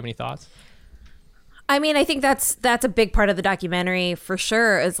like that? Do you have any thoughts? I mean, I think that's a big part of the documentary for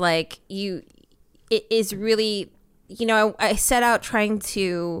sure. Is like it is really, I set out trying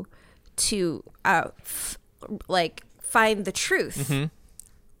to find the truth,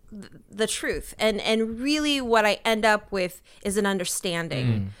 the truth, and really what I end up with is an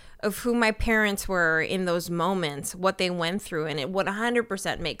understanding of who my parents were in those moments, what they went through, and it would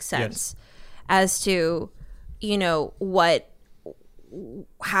 100% make sense as to,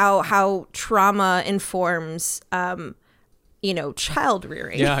 how trauma informs child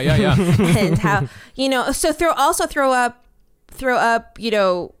rearing. Yeah. And how so throw up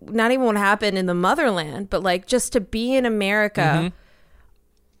not even what happened in the motherland, but like just to be in America,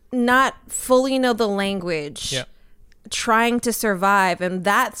 not fully know the language, trying to survive, and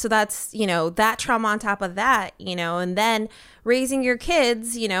that's that trauma on top of that, and then raising your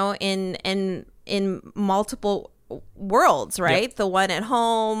kids in multiple worlds, right? The one at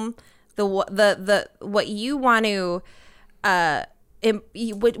home, the what you want to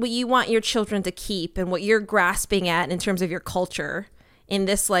what you want your children to keep, and what you're grasping at in terms of your culture in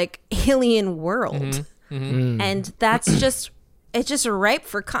this like alien world, and that's just it's just ripe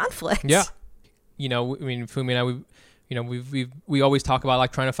for conflict. Yeah, I mean, Fumi and I, we always talk about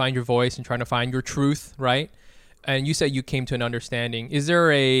like trying to find your voice and trying to find your truth, right? And you said you came to an understanding. Is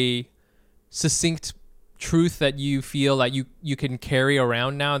there a succinct truth that you feel like you can carry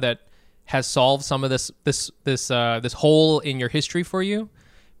around now that has solved some of this hole in your history for you?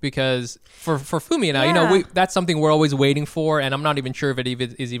 Because for Fumi and I, that's something we're always waiting for, and I'm not even sure if it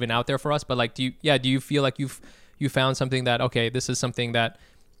even is even out there for us. But like, do you feel like you found something that, okay, this is something that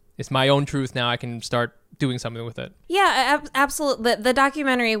is my own truth now, I can start doing something with it? Yeah, absolutely. The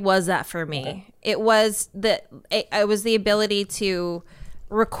documentary was that for me. Okay. It was the ability to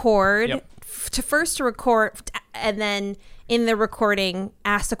record, to record, and then in the recording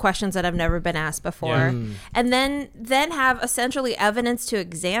ask the questions that have never been asked before, and then have essentially evidence to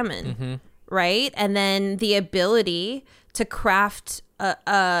examine, right? And then the ability to craft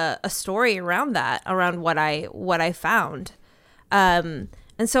a story around that, around what I found. And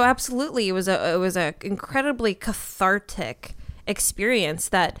so absolutely, it was a incredibly cathartic experience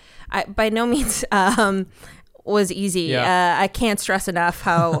that by no means was easy. I can't stress enough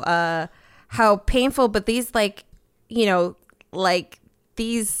how painful, but these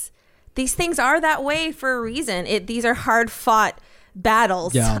these things are that way for a reason. These are hard fought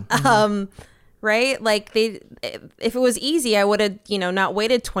battles. Right? Like if it was easy, I would have, not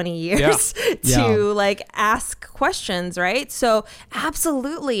waited 20 years to like ask questions, right? So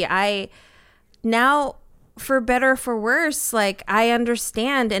absolutely, I now, for better or for worse, like I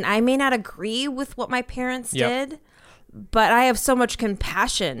understand, and I may not agree with what my parents did, but I have so much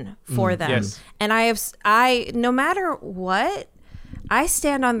compassion for them. Yes. And I no matter what, I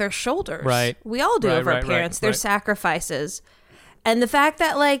stand on their shoulders. Right. We all do of our parents, their sacrifices. And the fact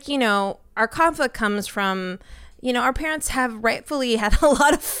that our conflict comes from, our parents have rightfully had a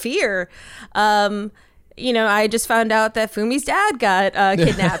lot of fear. I just found out that Fumi's dad got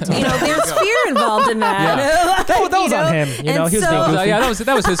kidnapped. There's fear involved in that. Yeah. that was on him. He was being goofy.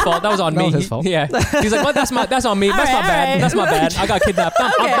 That was his fault. That was on me. That was his fault. Yeah. He's like, well, that's on me. That's my bad. That's my bad. I got kidnapped.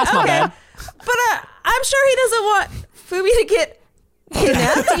 That's my bad. But I'm sure he doesn't want Fumi to get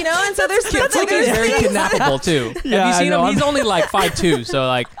kidnapped, and so there's Fumi's very kidnappable too. Have you seen him? He's only like 5'2", so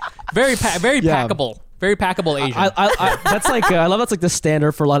like very packable. Very packable Asian. That's like I love that's like the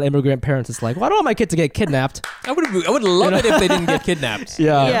standard for a lot of immigrant parents. It's like, well, I don't want my kid to get kidnapped. I would love it if they didn't get kidnapped.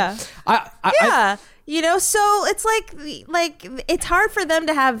 Yeah. So it's like it's hard for them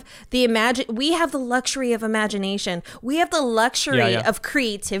to have we have the luxury of imagination. We have the luxury of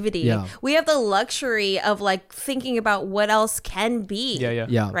creativity. Yeah. We have the luxury of like thinking about what else can be.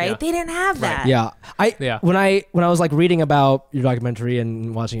 Right? They didn't have that. When I was like reading about your documentary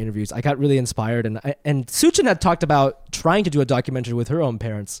and watching interviews, I got really inspired, and Suchin had talked about trying to do a documentary with her own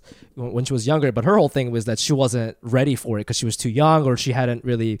parents when she was younger, but her whole thing was that she wasn't ready for it because she was too young, or she hadn't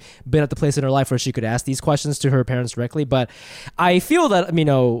really been at the place in her life where she could ask these questions to her parents directly. But I feel that,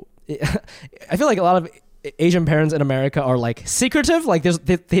 I feel like a lot of Asian parents in America are like secretive. Like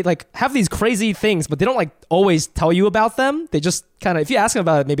they like have these crazy things, but they don't like always tell you about them. They just kind of, if you ask them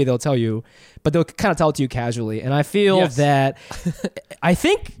about it, maybe they'll tell you, but they'll kind of tell it to you casually. And I feel that I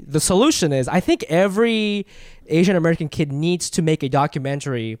think the solution is, I think every Asian American kid needs to make a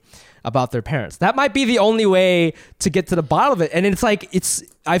documentary about their parents. That might be the only way to get to the bottom of it. And it's like,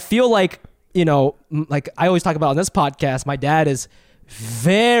 I feel like, like I always talk about on this podcast, my dad is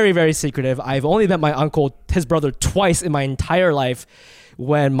very, very secretive. I've only met my uncle, his brother, twice in my entire life.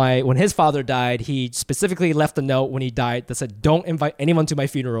 When his father died, he specifically left a note when he died that said, "Don't invite anyone to my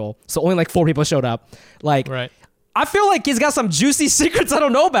funeral." So only like 4 people showed up. Like, Right. I feel like he's got some juicy secrets I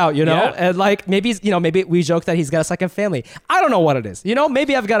don't know about, you know? Yeah. And like maybe we joke that he's got a second family. I don't know what it is. You know,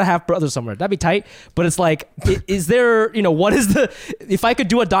 maybe I've got a half brother somewhere. That'd be tight. But it's like, is there, what is if I could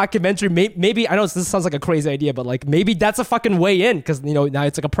do a documentary, maybe, I know this sounds like a crazy idea, but like maybe that's a fucking way in because, now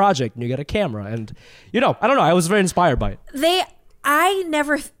it's like a project and you get a camera and, I don't know. I was very inspired by it.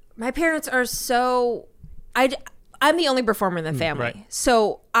 My parents are so, I'm the only performer in the family. right.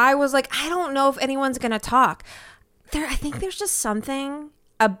 So I was like, I don't know if anyone's going to talk. I think there's just something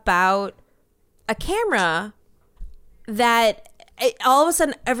about a camera that all of a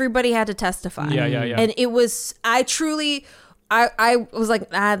sudden everybody had to testify. Yeah. And it was, I was like,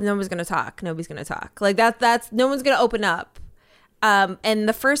 nobody's going to talk. Nobody's going to talk. Like that's no one's going to open up. And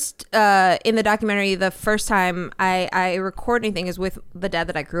the first, in the documentary, the first time I record anything is with the dad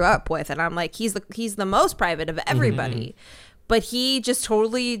that I grew up with. And I'm like, he's the most private of everybody, but he just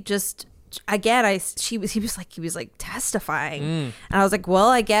totally again, he was like testifying, and I was like, well,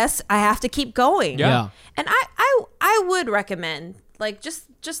 I guess I have to keep going. Yeah. And I would recommend like just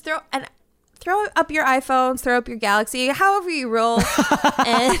throw up your iPhones, throw up your Galaxy, however you roll,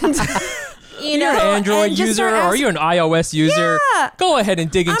 and You're an Android user or you're an iOS user. Yeah. Go ahead and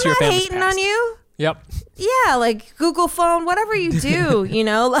dig into your I'm not family's hating past. on you. Yep. Yeah, like Google phone, whatever you do,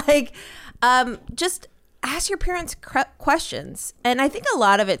 like just ask your parents questions. And I think a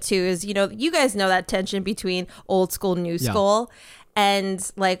lot of it too is, you guys know that tension between old school, new school. And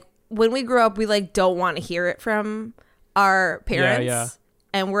like when we grew up, we like don't want to hear it from our parents. Yeah.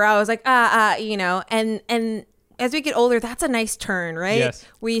 And we're always like, and as we get older, that's a nice turn, right? Yes.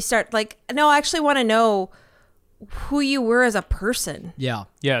 Where you start like, no, I actually want to know who you were as a person. Yeah.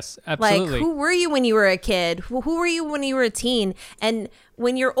 Yes, absolutely. Like, who were you when you were a kid? Who were you when you were a teen? And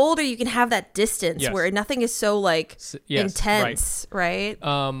when you're older, you can have that distance Yes. where nothing is so like yes, intense, right?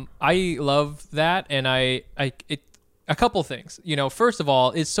 I love that, and a couple things. First of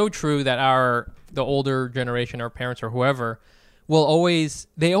all, it's so true that the older generation, our parents or whoever,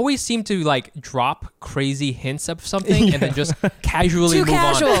 they always seem to like drop crazy hints of something and then just casually Too move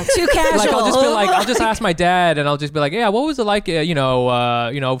on. Too casual. Like I'll just ask my dad and I'll just be like, yeah, what was it like,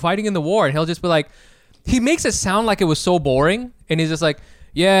 fighting in the war? And he'll just be like, he makes it sound like it was so boring, and he's just like,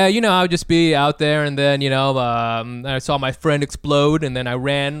 yeah, I would just be out there, and then I saw my friend explode, and then I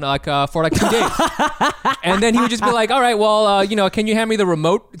ran for 2 days, and then he would just be like, all right, well, can you hand me the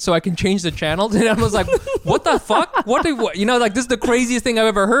remote so I can change the channels? And I was like, what the fuck? What this is the craziest thing I've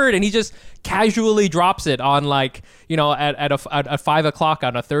ever heard, and he just casually drops it on at 5:00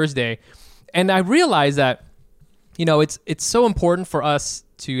 on a Thursday, and I realized that it's so important for us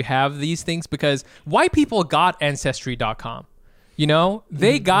to have these things because white people got Ancestry.com.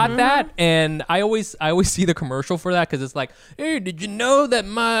 They got that, and I always see the commercial for that because it's like, hey, did you know that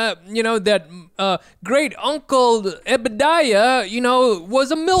my great uncle Ebediah was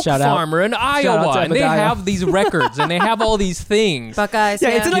a milk farmer in Iowa, and they have these records and they have all these things. Buckeyes. Yeah,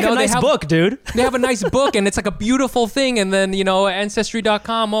 it's like a nice book, dude. They have a nice book, and it's like a beautiful thing, and then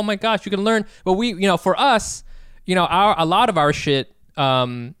Ancestry.com. Oh my gosh, you can learn. But we, for us, a lot of our shit,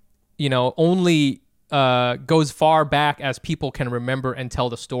 only. Goes far back as people can remember and tell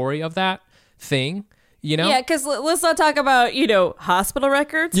the story of that thing, Yeah, because let's not talk about, hospital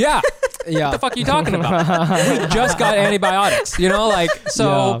records. Yeah. What the fuck are you talking about? We just got antibiotics,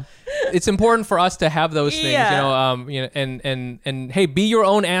 it's important for us to have those things, and hey, be your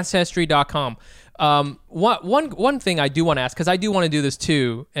own Ancestry.com. One thing I do want to ask, because I do want to do this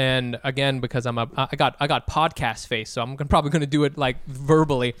too, and again, because I got podcast face, so I'm probably going to do it like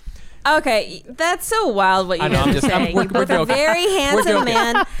verbally. Okay, that's so wild what you guys are saying. We're You're both a joking. very handsome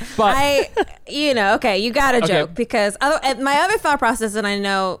man. But okay, you got to joke Okay. because my other thought process, and I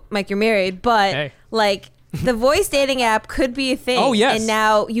know, Mike, you're married, but Hey. like the voice dating app could be a thing. Oh, yes. And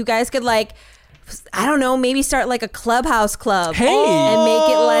now you guys could like, I don't know, maybe start like a Clubhouse club. Hey. And make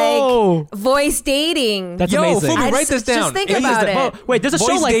it like voice dating. That's Yo, amazing. Fumi, write this down. Just think Hey, about it. Oh, wait, there's a show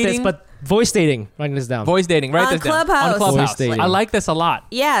Voice like this, dating. but voice dating. Writing this down. Voice dating, write On this down. Clubhouse. On Clubhouse. Voice dating. I like this a lot.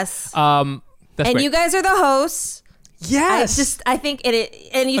 Yes. That's And great. you guys are the hosts. Yes. I think it,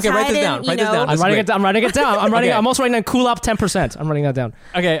 and you Okay, tied write this in, down. you Write this know. down. I'm writing it down. I'm writing it down. Okay. I'm also writing down Kulap 10%. I'm writing that down.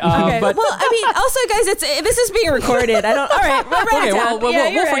 Okay, Okay. but Well, I mean, also, guys, this is being recorded. I don't. All right, write okay, it down. well, Yeah,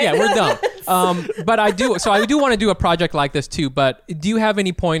 we'll you're forget. right. We're done. But I do want to do a project like this too. But do you have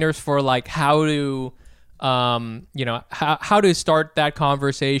any pointers for like how to, how to start that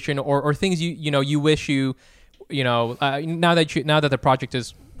conversation or things you wish you now that the project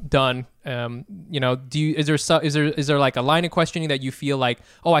is done, is there like a line of questioning that you feel like,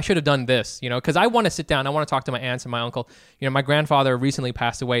 oh, I should have done this, because I want to sit down, I want to talk to my aunts and my uncle. My grandfather recently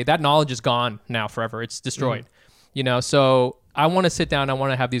passed away. That knowledge is gone now forever. It's destroyed. So I want to sit down, I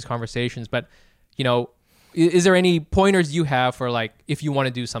want to have these conversations, but is there any pointers you have for like if you want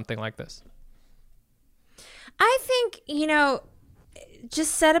to do something like this? I think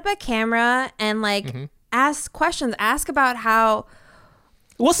just set up a camera and like ask questions, ask about how.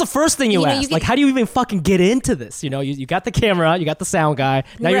 What's the first thing you ask? Like, how do you even fucking get into this? You got the camera, you got the sound guy.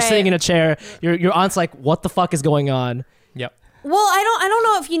 Now you're sitting in a chair. Your aunt's like, what the fuck is going on? Yep. Well, I don't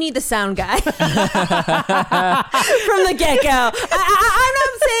know if you need the sound guy from the get go. I'm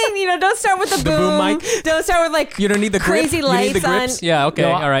not saying don't start with the boom mic. Don't start with like You don't need the crazy grip? lights You need the grips? on. Yeah. Okay.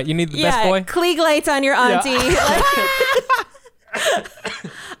 All right. You need the best boy. Klieg lights on your auntie.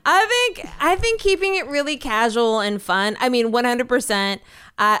 I think keeping it really casual and fun. I mean, 100%.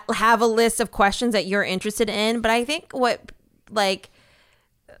 Have a list of questions that you're interested in, but I think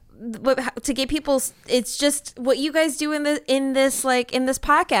to get people, it's just what you guys do in this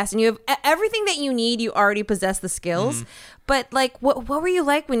podcast, and you have everything that you need. You already possess the skills, but like, what were you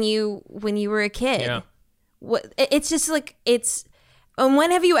like when you were a kid? Yeah. It's just like it's. And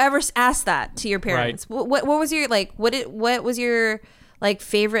when have you ever asked that to your parents? Right. What was your what was your like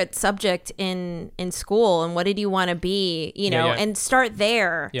favorite subject in school, and what did you want to be? And start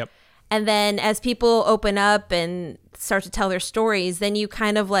there. Yep. And then as people open up and start to tell their stories, then you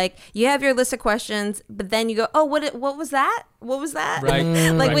kind of like, you have your list of questions, but then you go, oh, what was that? What was that?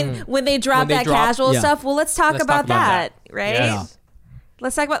 Right. Like when they drop casual stuff, well, let's talk about that. Right. Yeah.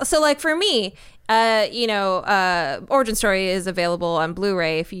 Let's talk about, so like for me, Origin Story is available on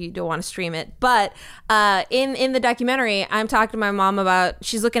Blu-ray if you don't want to stream it. But in the documentary, I'm talking to my mom about,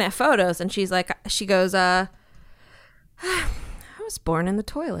 she's looking at photos and she goes, I was born in the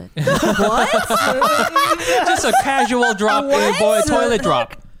toilet. What? Just a casual drop, toilet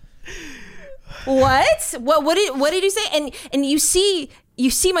drop. What? What did you say? And you see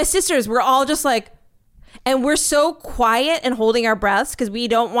my sisters, we're all just like, and we're so quiet and holding our breaths because we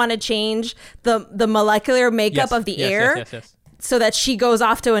don't want to change the molecular makeup of the air. Yes. So that she goes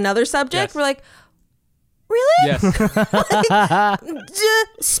off to another subject. Yes. We're like, really? Yes.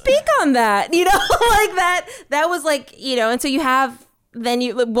 Speak on that. Like that was like, and so you have, then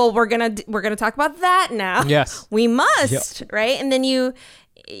we're gonna talk about that now. Yes. We must, right? And then you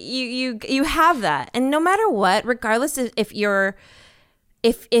have that. And no matter what, regardless if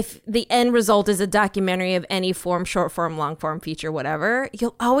the end result is a documentary of any form, short form, long form, feature, whatever,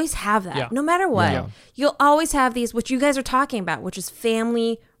 you'll always have that. Yeah. No matter what. Yeah. You'll always have these, what you guys are talking about, which is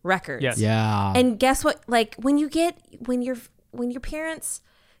family records. Yes. Yeah. And guess what? Like when your parents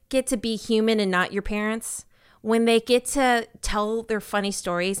get to be human and not your parents, when they get to tell their funny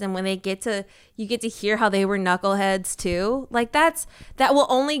stories, and when you get to hear how they were knuckleheads too, like that will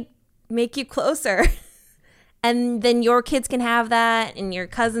only make you closer. And then your kids can have that, and your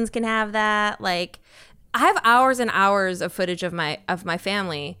cousins can have that. Like, I have hours and hours of footage of my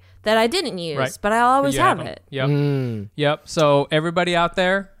family that I didn't use, but I'll always have it. Yep. Yep. So everybody out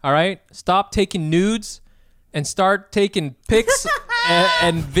there, all right, stop taking nudes and start taking pics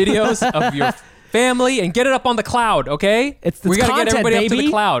and videos of your family and get it up on the cloud, okay? We got to get everybody up to the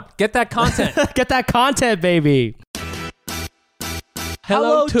cloud. Get that content. Get that content, baby.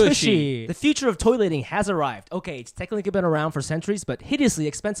 Hello, Tushy. The future of toileting has arrived. Okay, it's technically been around for centuries, but hideously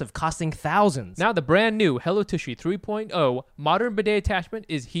expensive, costing thousands. Now the brand new Hello Tushy 3.0 modern bidet attachment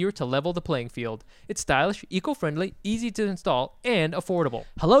is here to level the playing field. It's stylish, eco-friendly, easy to install, and affordable.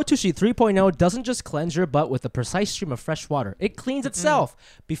 Hello Tushy 3.0 doesn't just cleanse your butt with a precise stream of fresh water. It cleans itself.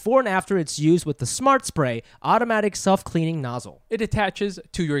 Before and after it's used with the Smart Spray automatic self-cleaning nozzle. It attaches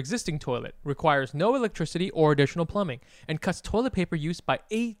to your existing toilet, requires no electricity or additional plumbing, and cuts toilet paper use by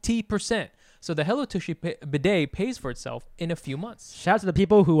 80%. So the Hello Tushy bidet pays for itself in a few months. Shout out to the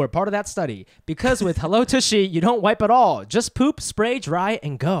people who were part of that study. Because with Hello Tushy, you don't wipe at all. Just poop, spray, dry,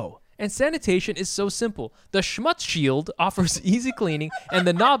 and go. And sanitation is so simple. The Schmutz Shield offers easy cleaning, and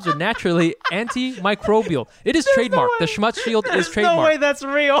the knobs are naturally antimicrobial. It is trademarked. The Schmutz Shield is trademarked. No way that's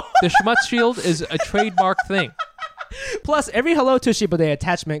real. The Schmutz Shield is a trademark thing. Plus, every Hello Tushy bidet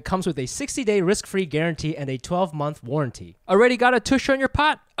attachment comes with a 60-day risk-free guarantee and a 12-month warranty. Already got a tush on your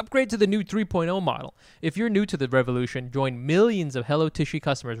pot? Upgrade to the new 3.0 model. If you're new to the revolution, join millions of Hello Tushy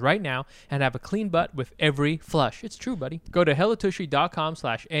customers right now and have a clean butt with every flush. It's true, buddy. Go to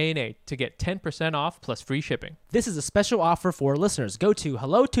hellotushy.com/ANA to get 10% off plus free shipping. This is a special offer for listeners. Go to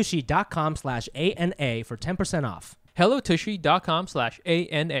hellotushy.com/ANA for 10% off.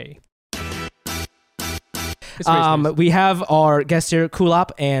 hellotushy.com/ANA. news. We have our guest here,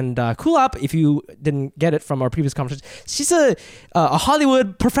 Kulap, and Kulap, if you didn't get it from our previous conversation, she's a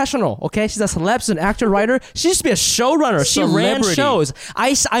Hollywood professional. Okay, she's a celeb, she's an actor, writer. She used to be a showrunner. She ran Celebrity. shows.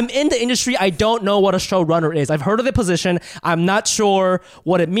 I'm in the industry. I don't know what a showrunner is. I've heard of the position. I'm not sure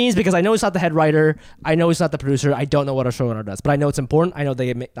what it means because I know it's not the head writer. I know it's not the producer. I don't know what a showrunner does, but I know it's important. I know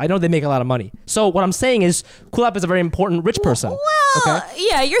they make a lot of money. So what I'm saying is, Kulap is a very important rich person. Well,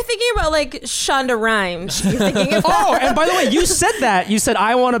 yeah, you're thinking about like Shonda Rhimes. You're thinking about Oh, and by the way, you said that. You said,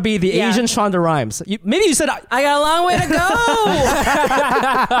 I want to be the Yeah. Asian Shonda Rhimes. Maybe you said, I got a long way to go.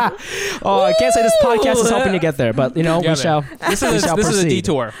 oh, I can't say this podcast is helping you get there, but Yeah, we man. shall. This we is shall this is a proceed.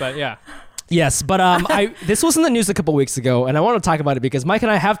 detour, but yeah. Yes, but this was in the news a couple weeks ago, and I want to talk about it because Mike and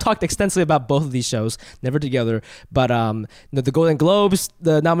I have talked extensively about both of these shows, never together. But the Golden Globes,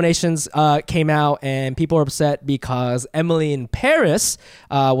 the nominations came out, and people are upset because Emily in Paris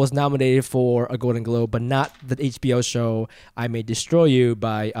was nominated for a Golden Globe, but not the HBO show I May Destroy You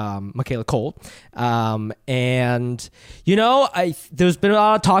by Michaela Cole. And there's been a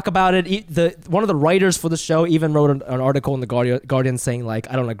lot of talk about it. One of the writers for the show even wrote an article in the Guardian saying,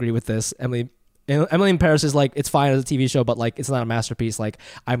 like, I don't agree with this. Emily in Paris is like, it's fine as a TV show, but like, it's not a masterpiece. Like,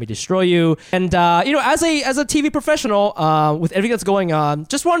 I May Destroy You. And as a TV professional, with everything that's going on,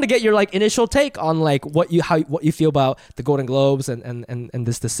 just wanted to get your like initial take on like what you feel about the Golden Globes and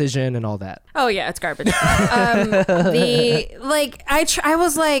this decision and all that. Oh yeah, it's garbage.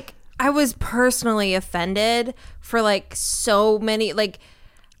 I was personally offended for like so many, like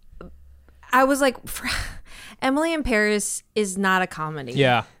I was like, Emily in Paris is not a comedy.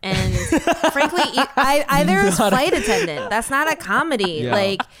 Yeah. And frankly, there's Flight Attendant. That's not a comedy. Yeah.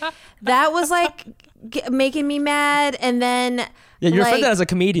 Like that was like making me mad. And then Yeah, you're like, offended as a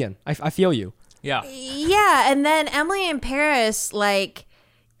comedian. I feel you. Yeah. yeah, and then Emily in Paris, like,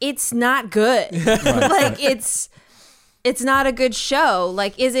 it's not good. Like, it's not a good show.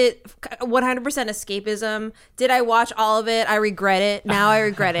 Like, is it 100% escapism? Did I watch all of it? I regret it. Now I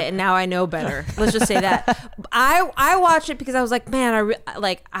regret it, and now I know better. Let's just say that. I watched it because I was like, man,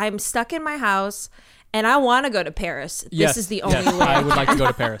 I'm stuck in my house, and I want to go to Paris. Yes. This is the only Yes. way. I would like to go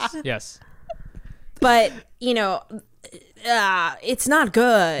to Paris. Yes. But it's not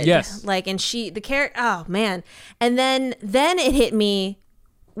good. Yes. Like, and the character. Oh man. And then it hit me.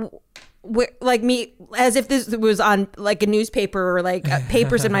 Like me, as if this was on like a newspaper or like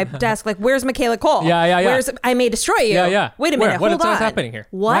papers in my desk. Like, where's Michaela Cole? Yeah. Where's I May Destroy You? Yeah. Wait a minute. What's Hold on. happening here?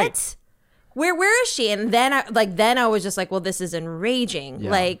 What? Right. Where is she? And then I was just like, well, this is enraging. Yeah.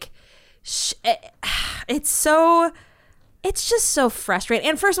 Like, it's just so frustrating.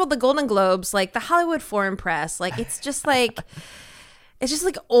 And first of all, the Golden Globes, like the Hollywood Foreign Press, like it's just like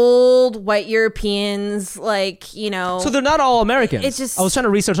old white Europeans, like, So they're not all Americans. It's just- I was trying to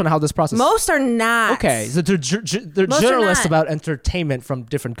research on how this process. most are not. Okay, so they're Most are journalists not. about entertainment from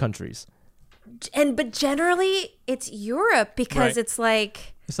different countries. But generally it's Europe because Right. it's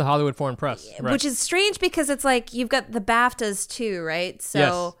like, It's the Hollywood Foreign Press. Right. which is strange because it's like you've got the BAFTAs too, right? So,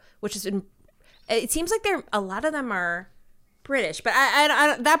 Yes. which is, it seems like a lot of them are British, but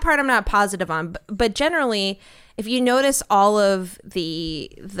I that part I'm not positive on. But generally, if you notice all of the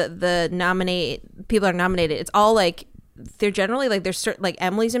people are nominated, it's all like they're generally like there's certain, like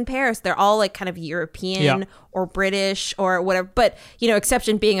Emily's in Paris, they're all like kind of European Yeah. or British or whatever. But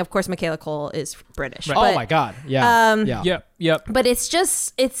exception being, of course, Michaela Cole is British. Right. But, Oh my God! Yeah, Yep. but it's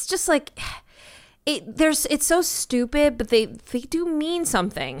just like it's so stupid, but they do mean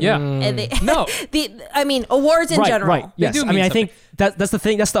something. Yeah. And they, No. awards in general. Right. Yes. do I mean, mean I think that's the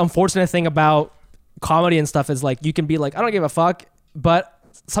thing. That's the unfortunate thing about comedy and stuff is like you can be like, I don't give a fuck, but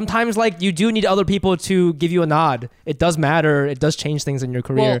sometimes like you do need other people to give you a nod. It does matter. It does change things in your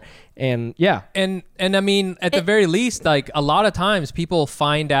career. Well, and yeah. And I mean, at the very least, like a lot of times people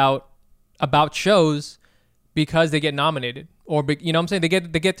find out about shows because they get nominated, or you know what I'm saying,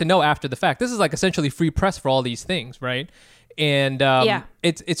 they get to know after the fact. This is like essentially free press for all these things, right? And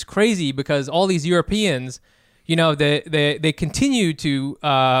it's crazy because all these Europeans, they continue to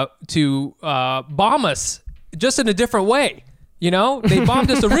bomb us just in a different way. They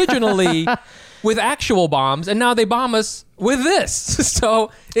bombed us originally with actual bombs, and now they bomb us with this.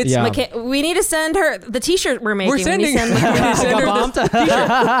 So it's Yeah. We need to send her the T-shirt we're making. we're sending, We need to we send need to send her bombed? this t-shirt.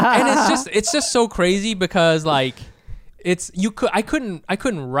 And it's just so crazy because like I couldn't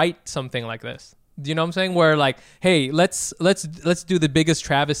write something like this. Do you know what I'm saying? Where like, hey, let's do the biggest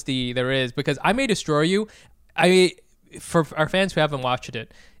travesty there is, because I May Destroy You. For our fans who haven't watched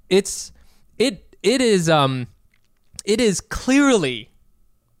it, it is clearly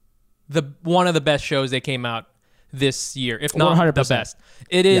one of the best shows they came out. this year, if not 100%. the best.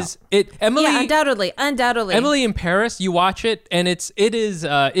 It is. Emily. Yeah, undoubtedly. Emily in Paris. You watch it, and it is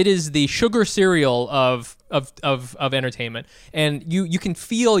the sugar cereal of entertainment, and you can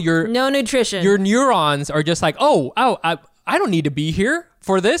feel no nutrition. Your neurons are just like, I don't need to be here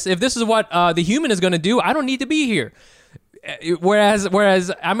for this. If this is what the human is going to do, I don't need to be here.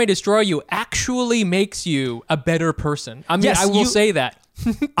 Whereas I May Destroy You actually makes you a better person. I mean, Yes, I will say that.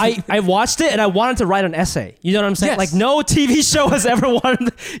 I watched it and I wanted to write an essay. You know what I'm saying? Yes. Like no TV show has ever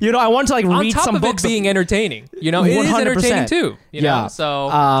wanted. You know, I wanted to like On read top some of books. it being entertaining, you know, it is 100%. entertaining too. You know? Yeah. So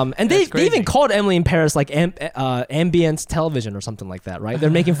and they that's crazy. even called Emily in Paris like ambient television or something like that, right? They're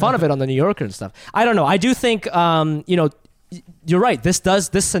making fun of it on the New Yorker and stuff. I don't know. I do think you know. You're right. This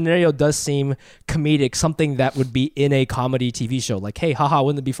scenario does seem comedic, something that would be in a comedy TV show. Like, hey, haha,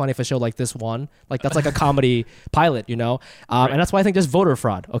 wouldn't it be funny if a show like this won? Like, that's like a comedy pilot, you know? And that's why I think there's voter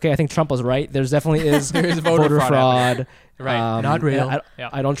fraud. Okay, I think Trump was right. There's definitely is There is voter fraud. Right, not real.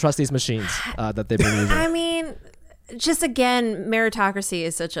 I don't trust these machines that they've been using. I mean, just again, meritocracy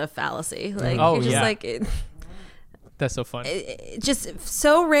is such a fallacy. Like, it's just like... That's so fun. Just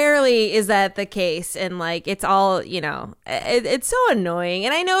so rarely is that the case, and like it's all, you know, it's so annoying.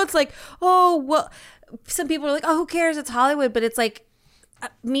 And I know it's like, oh well, some people are like, oh, who cares, it's Hollywood, but it's like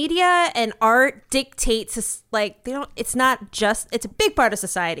media and art dictates, like they don't, it's not just, it's a big part of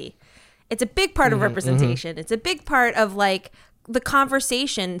society, it's a big part of representation, it's a big part of like the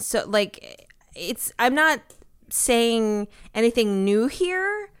conversation. So like I'm not saying anything new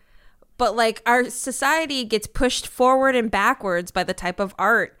here, but like our society gets pushed forward and backwards by the type of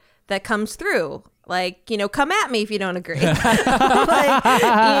art that comes through. Like, you know, come at me if you don't agree. Like,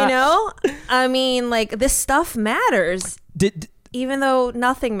 you know, I mean, like this stuff matters. Even though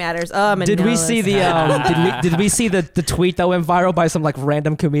nothing matters. Oh, I'm a did we nihilist. see the did we see the tweet that went viral by some like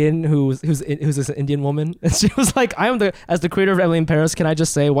random comedian who's this Indian woman? And she was like, as the creator of Emily in Paris, can I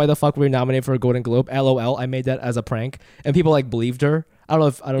just say why the fuck were we nominated for a Golden Globe? LOL, I made that as a prank, and people like believed her. I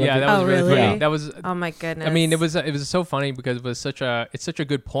don't know. Yeah, that was really really? funny. That was. Oh my goodness. I mean, it was so funny because it's such a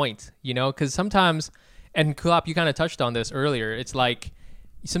good point, you know, because sometimes, and Kulap, you kind of touched on this earlier. It's like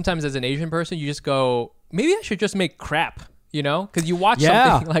sometimes as an Asian person, you just go, maybe I should just make crap. You know, because you watch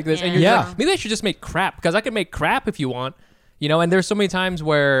something like this and you're like, maybe I should just make crap because I can make crap if you want, you know. And there's so many times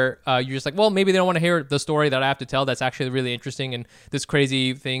where you're just like, well, maybe they don't want to hear the story that I have to tell that's actually really interesting and this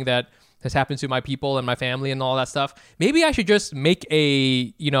crazy thing that has happened to my people and my family and all that stuff. Maybe I should just make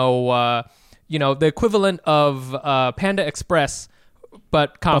a, the equivalent of Panda Express,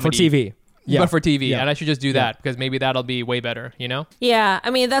 but comedy. But for TV. Yeah. But for TV. Yeah. And I should just do that because maybe that'll be way better, you know? Yeah,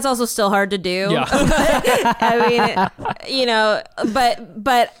 I mean that's also still hard to do. Yeah. I mean, you know,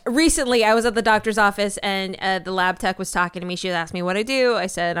 but recently I was at the doctor's office and the lab tech was talking to me. She asked me what I do. I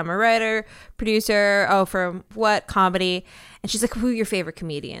said I'm a writer, producer. Oh, from what? Comedy. And she's like, who are your favorite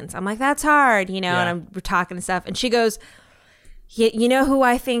comedians? I'm like, that's hard, you know. And we're talking and stuff. And she goes, you know who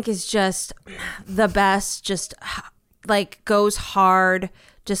I think is just the best, just like goes hard,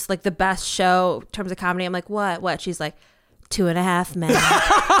 just like the best show in terms of comedy. I'm like, what? She's like, 2.5 Men.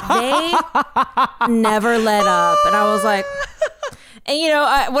 They never let up. And I was like, and you know,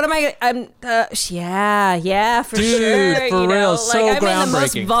 what am I? Yeah, for Dude, sure. for you real, know, so like I'm in the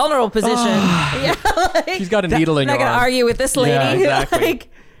most groundbreaking. vulnerable position. Yeah, like, She's got a needle in I'm your not gonna arm. argue with this lady. Yeah, exactly. Like,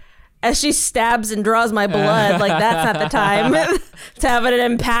 as she stabs and draws my blood, like that's not the time to have an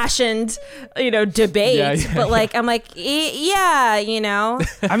impassioned, you know, debate. But like, I'm like, yeah, you know.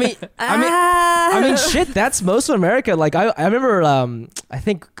 I mean, shit. That's most of America. Like, I remember, I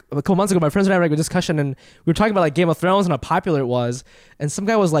think a couple months ago, my friends and I were having a discussion, and we were talking about like Game of Thrones and how popular it was. And some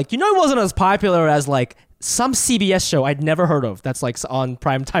guy was like, you know, it wasn't as popular as like some CBS show I'd never heard of. That's like on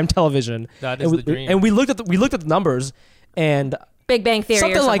primetime television. That is the dream. And we looked at the numbers, and Big Bang Theory,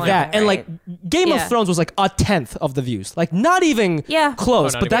 something or like that, and like Game of Thrones was like 1/10 of the views, like not even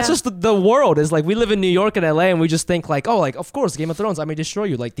close. But that's just the world is like we live in New York and LA, and we just think like, oh, like of course Game of Thrones, I May Destroy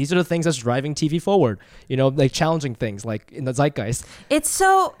You, like these are the things that's driving TV forward, you know, like challenging things like in the zeitgeist. It's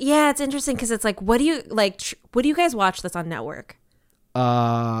so it's interesting because it's like, what do you like? What do you guys watch that's on network?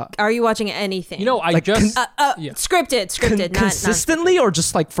 Are you watching anything? You know, I like just scripted, not consistently, or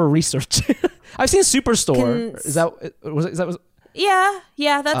just like for research. I've seen Superstore. Is that Yeah,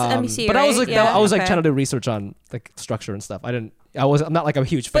 that's NBC. But right? I was like okay. trying to do research on like structure and stuff. I'm not like a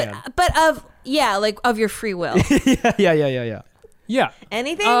huge fan. But of your free will. Yeah.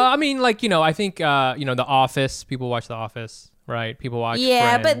 Anything? I mean, like, you know, I think The Office. People watch The Office, right? People watch.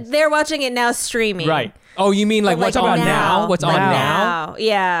 Friends. But they're watching it now streaming. Right. Oh, you mean like what's on now? What's on now?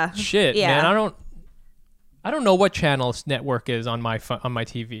 Yeah. Shit, yeah. man. I don't know what channel network is on my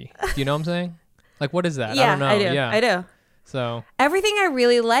TV. Do you know what I'm saying? Like, what is that? Yeah, I don't know. I do. Yeah. I do. So Everything I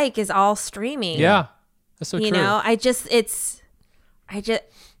really like is all streaming. yeah, that's so You true. know,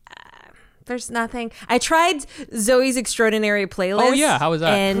 there's nothing. I tried Zoe's Extraordinary Playlist. Oh, yeah. How was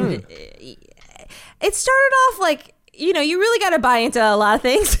that? And it started off like, you really got to buy into a lot of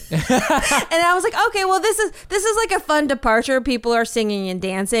things. And I was like, okay, well, this is like a fun departure. People are singing and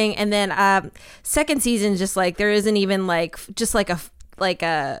dancing. And then second season, just like there isn't even like just like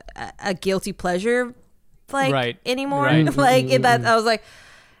a guilty pleasure like anymore. Right. Like that, I was like,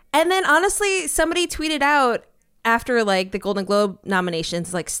 and then honestly, somebody tweeted out after like the Golden Globe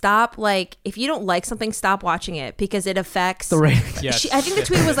nominations, like, stop, like, if you don't like something, stop watching it because it affects The rating. Yes. I think the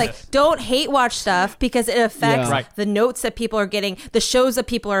tweet was like, don't hate watch stuff because it affects Yeah. Right. the notes that people are getting, the shows that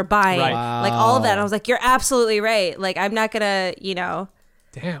people are buying, Right. like all of that. And I was like, you're absolutely right. Like, I'm not gonna,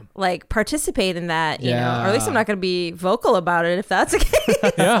 Damn. like participate in that, or Yeah. at least I'm not gonna be vocal about it if that's the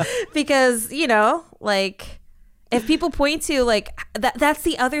case. Yeah. Because like if people point to like that's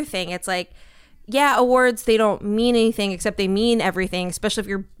the other thing. It's like, yeah, awards, they don't mean anything except they mean everything, especially if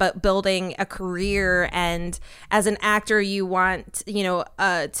you're building a career, and as an actor you want to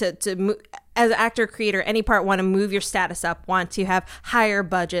as an actor creator, any part, want to move your status up, want to have higher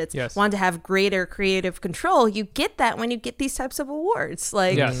budgets, Yes. want to have greater creative control. You get that when you get these types of awards,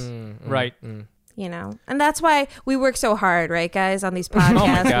 like Yes. Right. and that's why we work so hard, right, guys, on these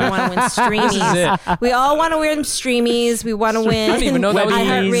podcasts. We want to win streamies. This is We all want to win streamies. We want to win I didn't even know that was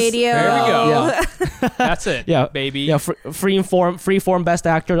iHeartRadio. There we go. Yeah. That's it. Yeah, baby. Yeah, free form best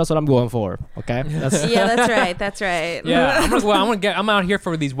actor. That's what I'm going for. Okay, that's Yeah, that's right. That's right. Yeah. I'm out here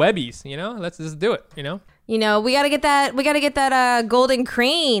for these Webbies. Let's just do it. We gotta get that. We gotta get that Golden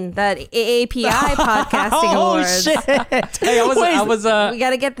Crane, that AAPI podcasting oh awards. shit. Hey, We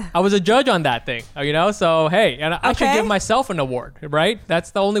gotta get that. I was a judge on that thing. So hey, and I should Okay. give myself an award, right?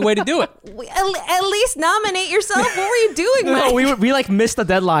 That's the only way to do it. At least nominate yourself. What were you doing, No, Mike? we like missed the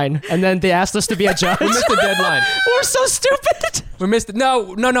deadline, and then they asked us to be a judge. We missed the deadline. We're so stupid. We missed it.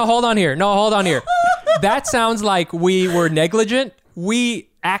 No. Hold on here. That sounds like we were negligent. We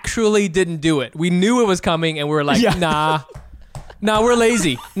actually didn't do it. We knew it was coming, and we were like, Yeah. nah, we're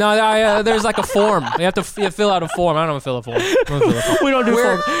lazy. No, there's like a form. You have to fill out a form. I don't want to fill a form. We don't do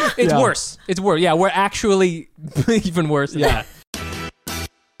form. It's Yeah. worse. It's worse. Yeah, we're actually even worse than that.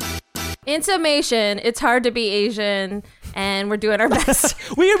 In summation, it's hard to be Asian, and we're doing our best.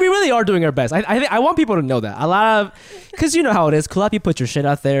 We really are doing our best. I want people to know that. A lot of, because you know how it is. Kulap, you put your shit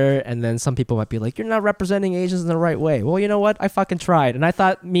out there, and then some people might be like, you're not representing Asians in the right way. Well, you know what? I fucking tried. And I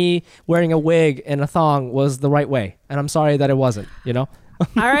thought me wearing a wig and a thong was the right way. And I'm sorry that it wasn't, All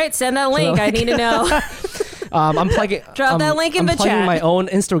right, send that link. I need to know. I'm plugging. Drop that link in I'm the plugging chat. my own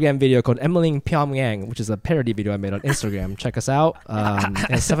Instagram video called Emily Pyongyang, which is a parody video I made on Instagram. Check us out.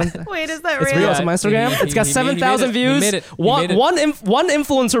 It's Wait, is that It's real? real. It's on my Instagram. It's got He 7,000 made views. it. He One made it. one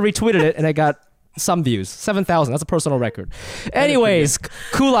influencer retweeted it, and I got some views. 7,000. That's a personal record. Anyways,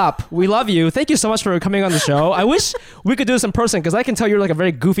 Kulap, we love you. Thank you so much for coming on the show. I wish we could do this in person because I can tell you're like a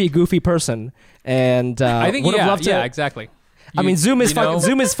very goofy person, and I think would have loved to. yeah, exactly. I mean, Zoom is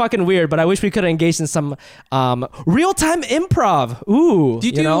fucking weird, but I wish we could have engaged in some real-time improv. Ooh. Do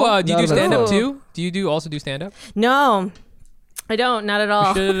you do That was stand up Ooh. too? Do you also do stand up? No, I don't. Not at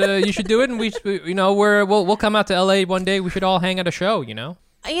all. You should do it, and we'll come out to LA one day. We should all hang at a show.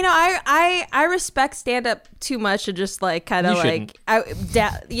 I respect stand up too much to just like kind of You like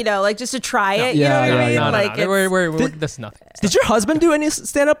like just to try it. Yeah, you know what I mean? yeah. No, Like it's- that's nothing. Did your husband do any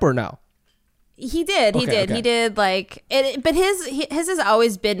stand-up or no? he did. He Okay, did. okay. He did like it, but his has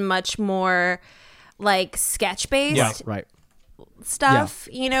always been much more like sketch based Yeah. Right. stuff,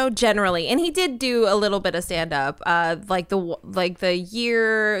 generally. And he did do a little bit of stand up, like the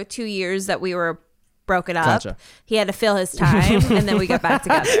year, 2 years that we were broken up. Gotcha. He had to fill his time, and then we got back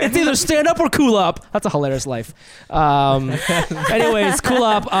together. It's either stand up or cool up. That's a hilarious life. Anyways, cool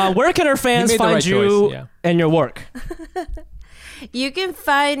up. Where can our fans You made the find right you choice, yeah. and your work? You can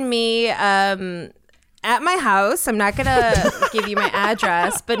find me at my house. I'm not gonna give you my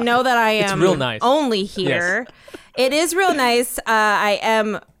address, but know that I am real nice. only here. It is real nice. I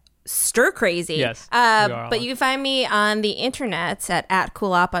am stir crazy. Yes, you are. But you can find me on the internet at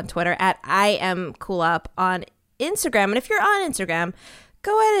Kulap on Twitter, at I am Kulap on Instagram. And if you're on Instagram,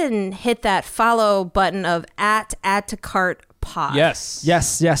 go ahead and hit that follow button of at Add to Cart Pod. Yes.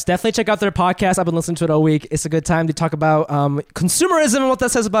 Yes, definitely check out their podcast. I've been listening to it all week. It's a good time to talk about consumerism and what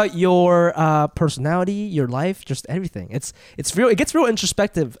that says about your personality, your life, just everything. It's real. It gets real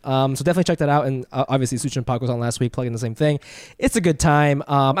introspective. So definitely check that out. And obviously, Suchin Pak was on last week, plugging the same thing. It's a good time.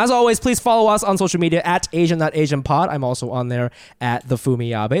 As always, please follow us on social media at Asian.AsianPod. I'm also on there at the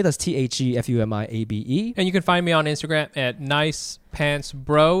Fumiabe. That's TheFumiabe. And you can find me on Instagram at Nice Pants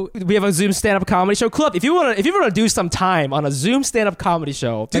Bro. We have a Zoom stand-up comedy show. Kulap, if you want to do some time on a Zoom stand-up comedy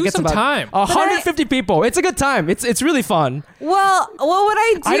show, that Do gets some about time. 150 people. It's a good time. It's really fun. Well, what would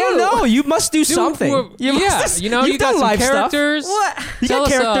I do? I don't know. You must do something. You must, know, you got done some live characters. What? You Tell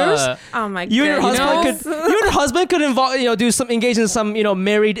got us, characters. Oh my god. You and your husband could involve, engage in some,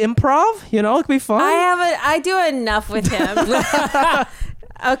 married improv. It could be fun. I do enough with him.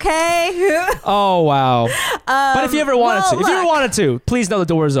 Okay. Oh wow. But if you ever wanted to, please know the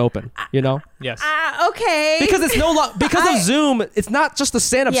door is open. Yes. Okay. Because it's because of Zoom, it's not just a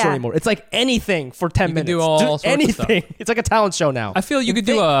stand-up show anymore. It's like anything for 10 You can minutes. do all sorts of anything. stuff. It's like a talent show now. I feel you could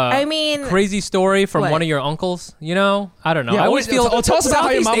do a crazy story from What? one of your uncles. I don't know. Yeah, I always feel. tell us about how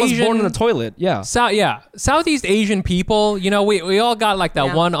your mom was Southeast born in the Asian- toilet. Yeah. Southeast Asian people, we all got like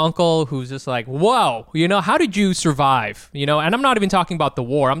that one uncle who's just like, whoa, how did you survive? And I'm not even talking about the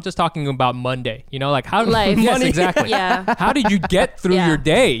war. I'm just talking about Monday, like how Life. Yes, Money. exactly. Yeah. How did you get through Yeah. your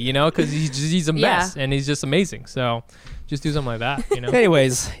day, because he's a mess Yeah. and he's just amazing. So just do something like that,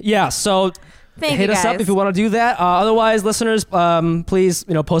 Anyways, yeah. So Thank hit you us up guys. if you want to do that. Otherwise, listeners, please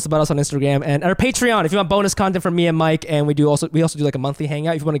post about us on Instagram and our Patreon if you want bonus content from me and Mike. And we also do like a monthly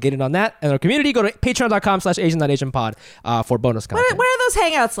hangout if you want to get in on that. And our community, go to patreon.com/Asian.AsianPod for bonus content. What are those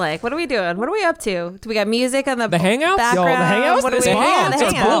hangouts like? What are we doing? What are we up to? Do we got music on the hangouts? background? Yo, the hangouts? What are It's we bomb. doing?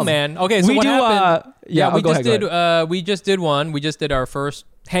 It's The hangouts. cool, man. Okay, so We what do, happened? we we just did. did. We just did one. We just did our first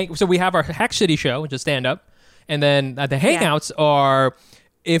hang. So we have our Hack City show, which is stand up, and then the hangouts are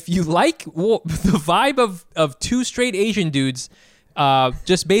if you like the vibe of two straight Asian dudes,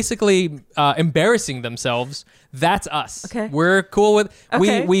 just basically embarrassing themselves. That's us. Okay. We're cool with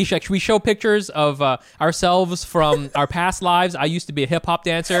Okay. we show pictures of ourselves from our past lives. I used to be a hip hop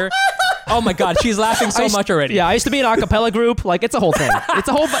dancer. Oh my God, she's laughing so much already. Yeah, I used to be in an a cappella group. Like, it's a whole thing. It's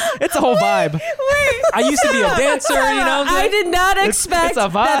a whole vibe. Wait. I used to be a dancer, I did not expect it's a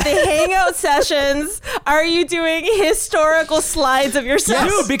vibe. that the hangout sessions are you doing historical slides of yourself.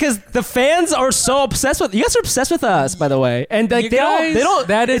 Dude, because the fans are so obsessed with you guys are obsessed with us, by the way, and like You they guys, don't.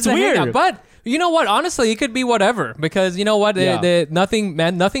 That is it's the weird. hangout. But you know what? Honestly, it could be whatever because you know what? Yeah. Nothing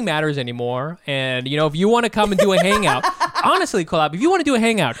matters anymore. And if you want to come and do a hangout, honestly, Kulap, if you want to do a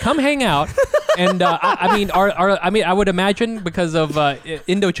hangout, come hang out. And I would imagine because of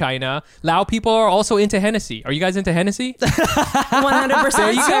Indochina, Lao people are also into Hennessy. Are you guys into Hennessy? 100%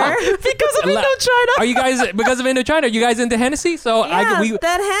 There you go. sure. because of Indochina. Are you guys because of Indochina? Are you guys into Hennessy? So Yeah,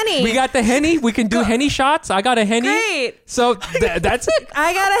 that Henny. we got the Henny. We can do Henny shots. I got a Henny. Great. So that's it.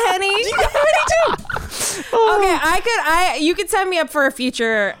 I got a Henny. You got a Henny too. Okay, you could set me up for a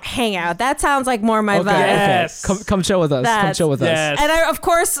future hangout. That sounds like more my vibe. Yes. Come chill with us. Come That's- chill with Yes. us. And I, of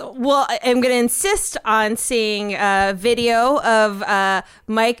course, am going to insist on seeing a video of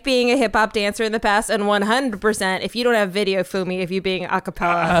Mike being a hip hop dancer in the past, and 100%, if you don't have video, Fumi, if you being a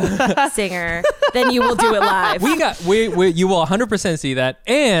cappella singer, then you will do it live. You will 100% see that,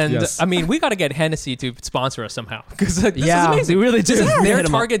 and Yes. we got to get Hennessy to sponsor us somehow because this is Yeah, amazing. we really do. This is Yeah. their Hit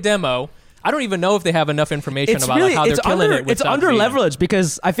 'em up. target demo. I don't even know if they have enough information It's about really how they're it's killing under it. With it's South under Asian. leveraged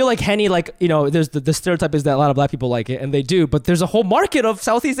because I feel like Henny, there's the stereotype is that a lot of black people like it, and they do, but there's a whole market of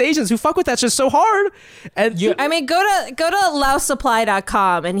Southeast Asians who fuck with that shit so hard, and Go to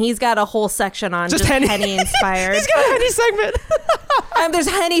laosupply.com, and he's got a whole section on just Henny. Henny inspired. he's got a Henny segment. There's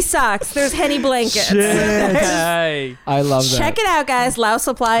Henny socks. There's Henny blankets. Hey. I love that. Check it out, guys.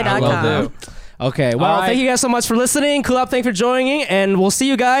 laosupply.com. Will do. Okay, well, All right. thank you guys so much for listening. Kulap, thanks for joining, and we'll see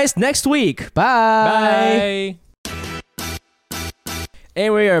you guys next week. Bye. Bye.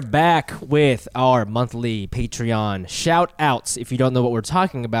 And we are back with our monthly Patreon shout outs. If you don't know what we're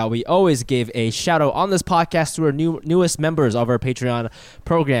talking about, we always give a shout out on this podcast to our newest members of our Patreon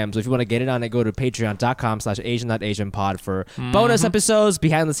programs. If you want to get in on it, go to patreon.com/Asian.AsianPod for bonus episodes,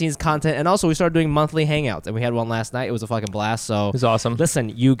 behind the scenes content, and also we started doing monthly hangouts, and we had one last night. It was a fucking blast. So It was awesome. Listen,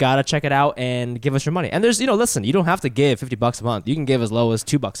 you gotta check it out and give us your money. And there's, listen, you don't have to give $50 a month. You can give as low as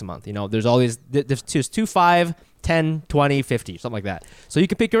 $2 a month. There's all these, there's 2, 5, 10, 20, 50, something like that. So you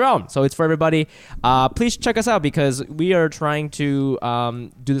can pick your own. So it's for everybody. Please check us out because we are trying to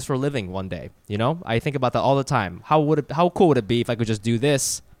do this for a living one day. I think about that all the time. How cool would it be if I could just do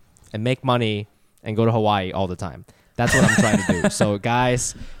this and make money and go to Hawaii all the time? That's what I'm trying to do. So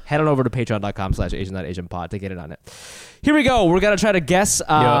guys, head on over to patreon.com/Asian.AsianPod to get it on it. Here we go. We're going to try to guess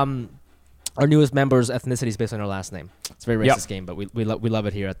our newest members' ethnicities based on their last name. It's a very racist game, but we love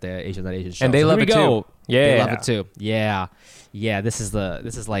it here at the Asian show. And they love it too. Yeah, they love it too. Yeah. This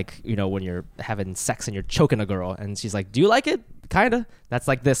is like, you know, when you're having sex and you're choking a girl, and she's like, "Do you like it?" Kinda. That's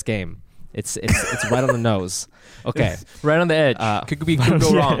like this game. It's right on the nose. Okay, right on the edge. Could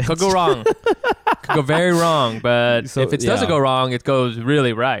go wrong. Could go wrong. Could go very wrong. But if it doesn't go wrong, it goes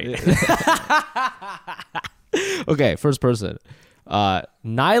really right. Okay, first person.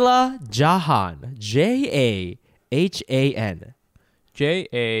 Nyla Jahan. Jahan.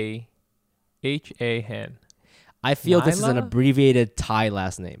 Jahan. I feel this is an Nyla? abbreviated Thai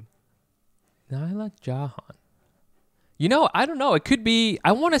last name. Nyla Jahan. You know, I don't know. It could be.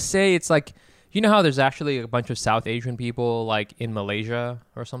 I want to say it's like, you know how there's actually a bunch of South Asian people like in Malaysia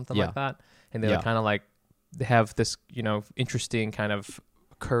or something like that, and they're kind of like they have this, you know, interesting kind of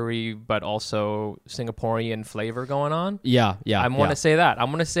curry but also Singaporean flavor going on. Yeah. I want to say that. I'm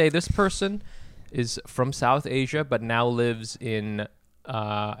going to say this person is from South Asia but now lives in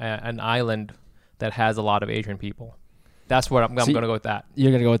an island that has a lot of Asian people. That's what I'm going to go with that. You're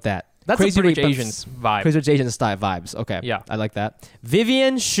going to go with that. That's Crazy Rich Asians vibe. Crazy Rich Asians style vibes. Okay. Yeah. I like that.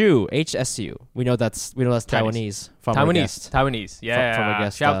 Vivian Shu, HSU. We know that's Taiwanese. From our guest. Taiwanese. Yeah. From our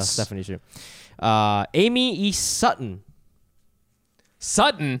guest, Shouts. Stephanie Shu. Amy E. Sutton.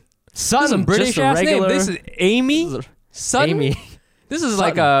 Sutton. Sutton. This is a British ass name. This is Amy Sutton. Amy. This is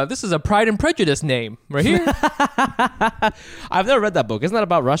Sutton. this is a Pride and Prejudice name right here. I've never read that book. Isn't that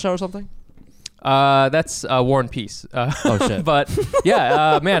about Russia or something? That's War and Peace. Oh shit! But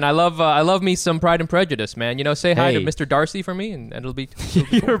yeah, man, I love me some Pride and Prejudice, man. You know, say hi to Hey. Mr. Darcy for me, and it'll be.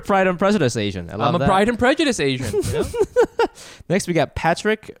 You're a Pride and Prejudice Asian. I love I'm a that. Pride and Prejudice Asian. You know? Next, we got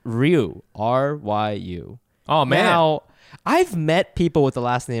Patrick Ryu. Ryu. Oh man. Now, I've met people with the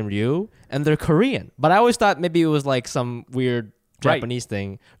last name Ryu, and they're Korean. But I always thought maybe it was like some weird Japanese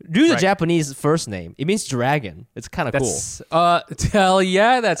thing. Ryu's a Japanese first name. It means dragon. It's kind of cool. Hell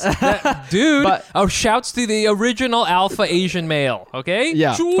yeah, that dude. But- shouts to the original alpha Asian male. Okay.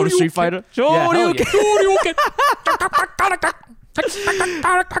 Yeah, from Street Fighter. Yeah, hell yeah.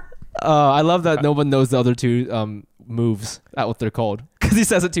 I love that no one knows the other two moves, what they're called, because he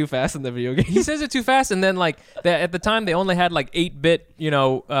says it too fast in the video game. He says it too fast, and then like at the time they only had like 8-bit, you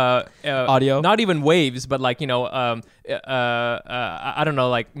know, audio, not even waves, but like, you know, I don't know,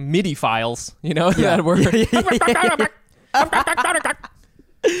 like MIDI files, you know, that were.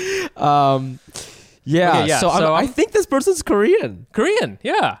 Yeah. So I think this person's Korean. Korean,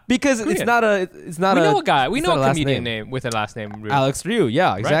 yeah. Because Korean. it's not a. We know a guy. We it's know not a last comedian name with a last name. Ryu. Alex Ryu.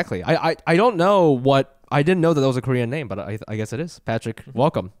 Yeah, exactly. I don't know what. I didn't know that was a Korean name, but I guess it is. Patrick,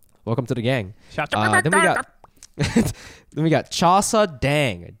 welcome to the gang. Then we got then we got Chasa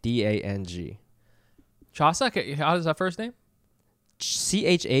Dang, Dang. Chasa, how is that first name?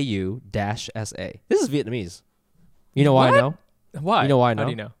 CHAU-SA. This is Vietnamese. You know why I know? Why? You know why I know? How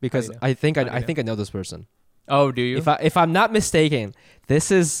do you know? Because How do you know? I think I know this person. Oh, do you? If I'm not mistaken,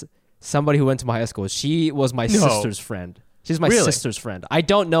 this is somebody who went to my high school. She was my sister's friend. She's my sister's friend. I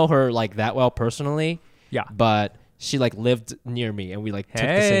don't know her like that well personally. Yeah. But she like lived near me, and we like took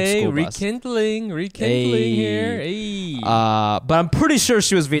the same school bus. rekindling here. Hey. But I'm pretty sure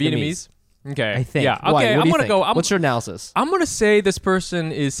she was Vietnamese. Okay. I think. Yeah. Why? Okay. What do I'm you gonna think? go. What's your analysis? I'm gonna say this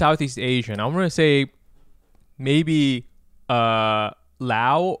person is Southeast Asian. I'm gonna say maybe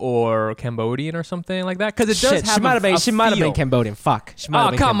Lao or Cambodian or something like that, because it does Shit, have she might have been Cambodian. Fuck. She might have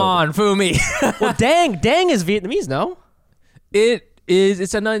Oh, been come Cambodian. on, Fumi. Well, Dang is Vietnamese, no?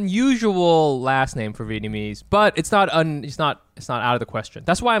 It's an unusual last name for Vietnamese, but it's not out of the question.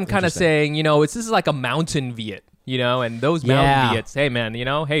 That's why I'm kind of saying, you know, this is like a mountain Viet, you know, and those mountain Viets, hey man, you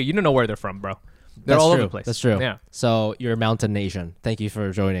know, hey, you don't know where they're from, bro. They're all over the place. That's true. Yeah. So you're a mountain nation. Thank you for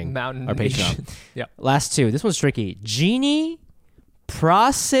joining Mountain our nation. Patreon. Yeah. Last two. This one's tricky. Jeannie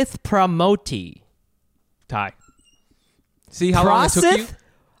Prasith Pramoti. Thai. See how long it took you?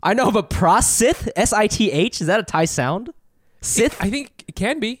 I know, but Prasith, S-I-T-H, is that a Thai sound? Sith? I think it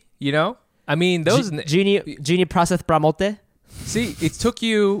can be, you know? I mean, those... Jeannie Prasith Pramote? See, it took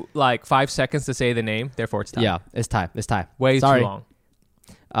you like 5 seconds to say the name, therefore it's Thai. Yeah, it's Thai. Way Sorry. too long.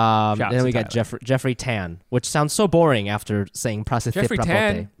 Then we got Jeffrey Tan, which sounds so boring after saying Prasith Jeffrey Pramote.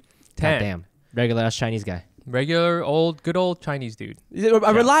 Tan. God damn. Regular ass Chinese guy. Regular good old Chinese dude.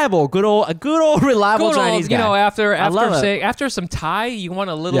 Reliable, good old reliable Good Chinese old, guy. you know, love it. after some Thai, you want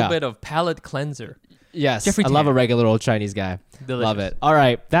a little bit of palate cleanser. Yes, Jeffrey I love Tan. a regular old Chinese guy. Delicious. Love it. All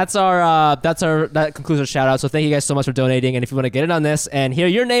right, that concludes our shout out. So thank you guys so much for donating. And if you want to get in on this and hear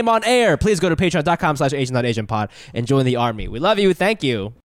your name on air, please go to patreon.com/Asian.AsianPod and join the army. We love you. Thank you.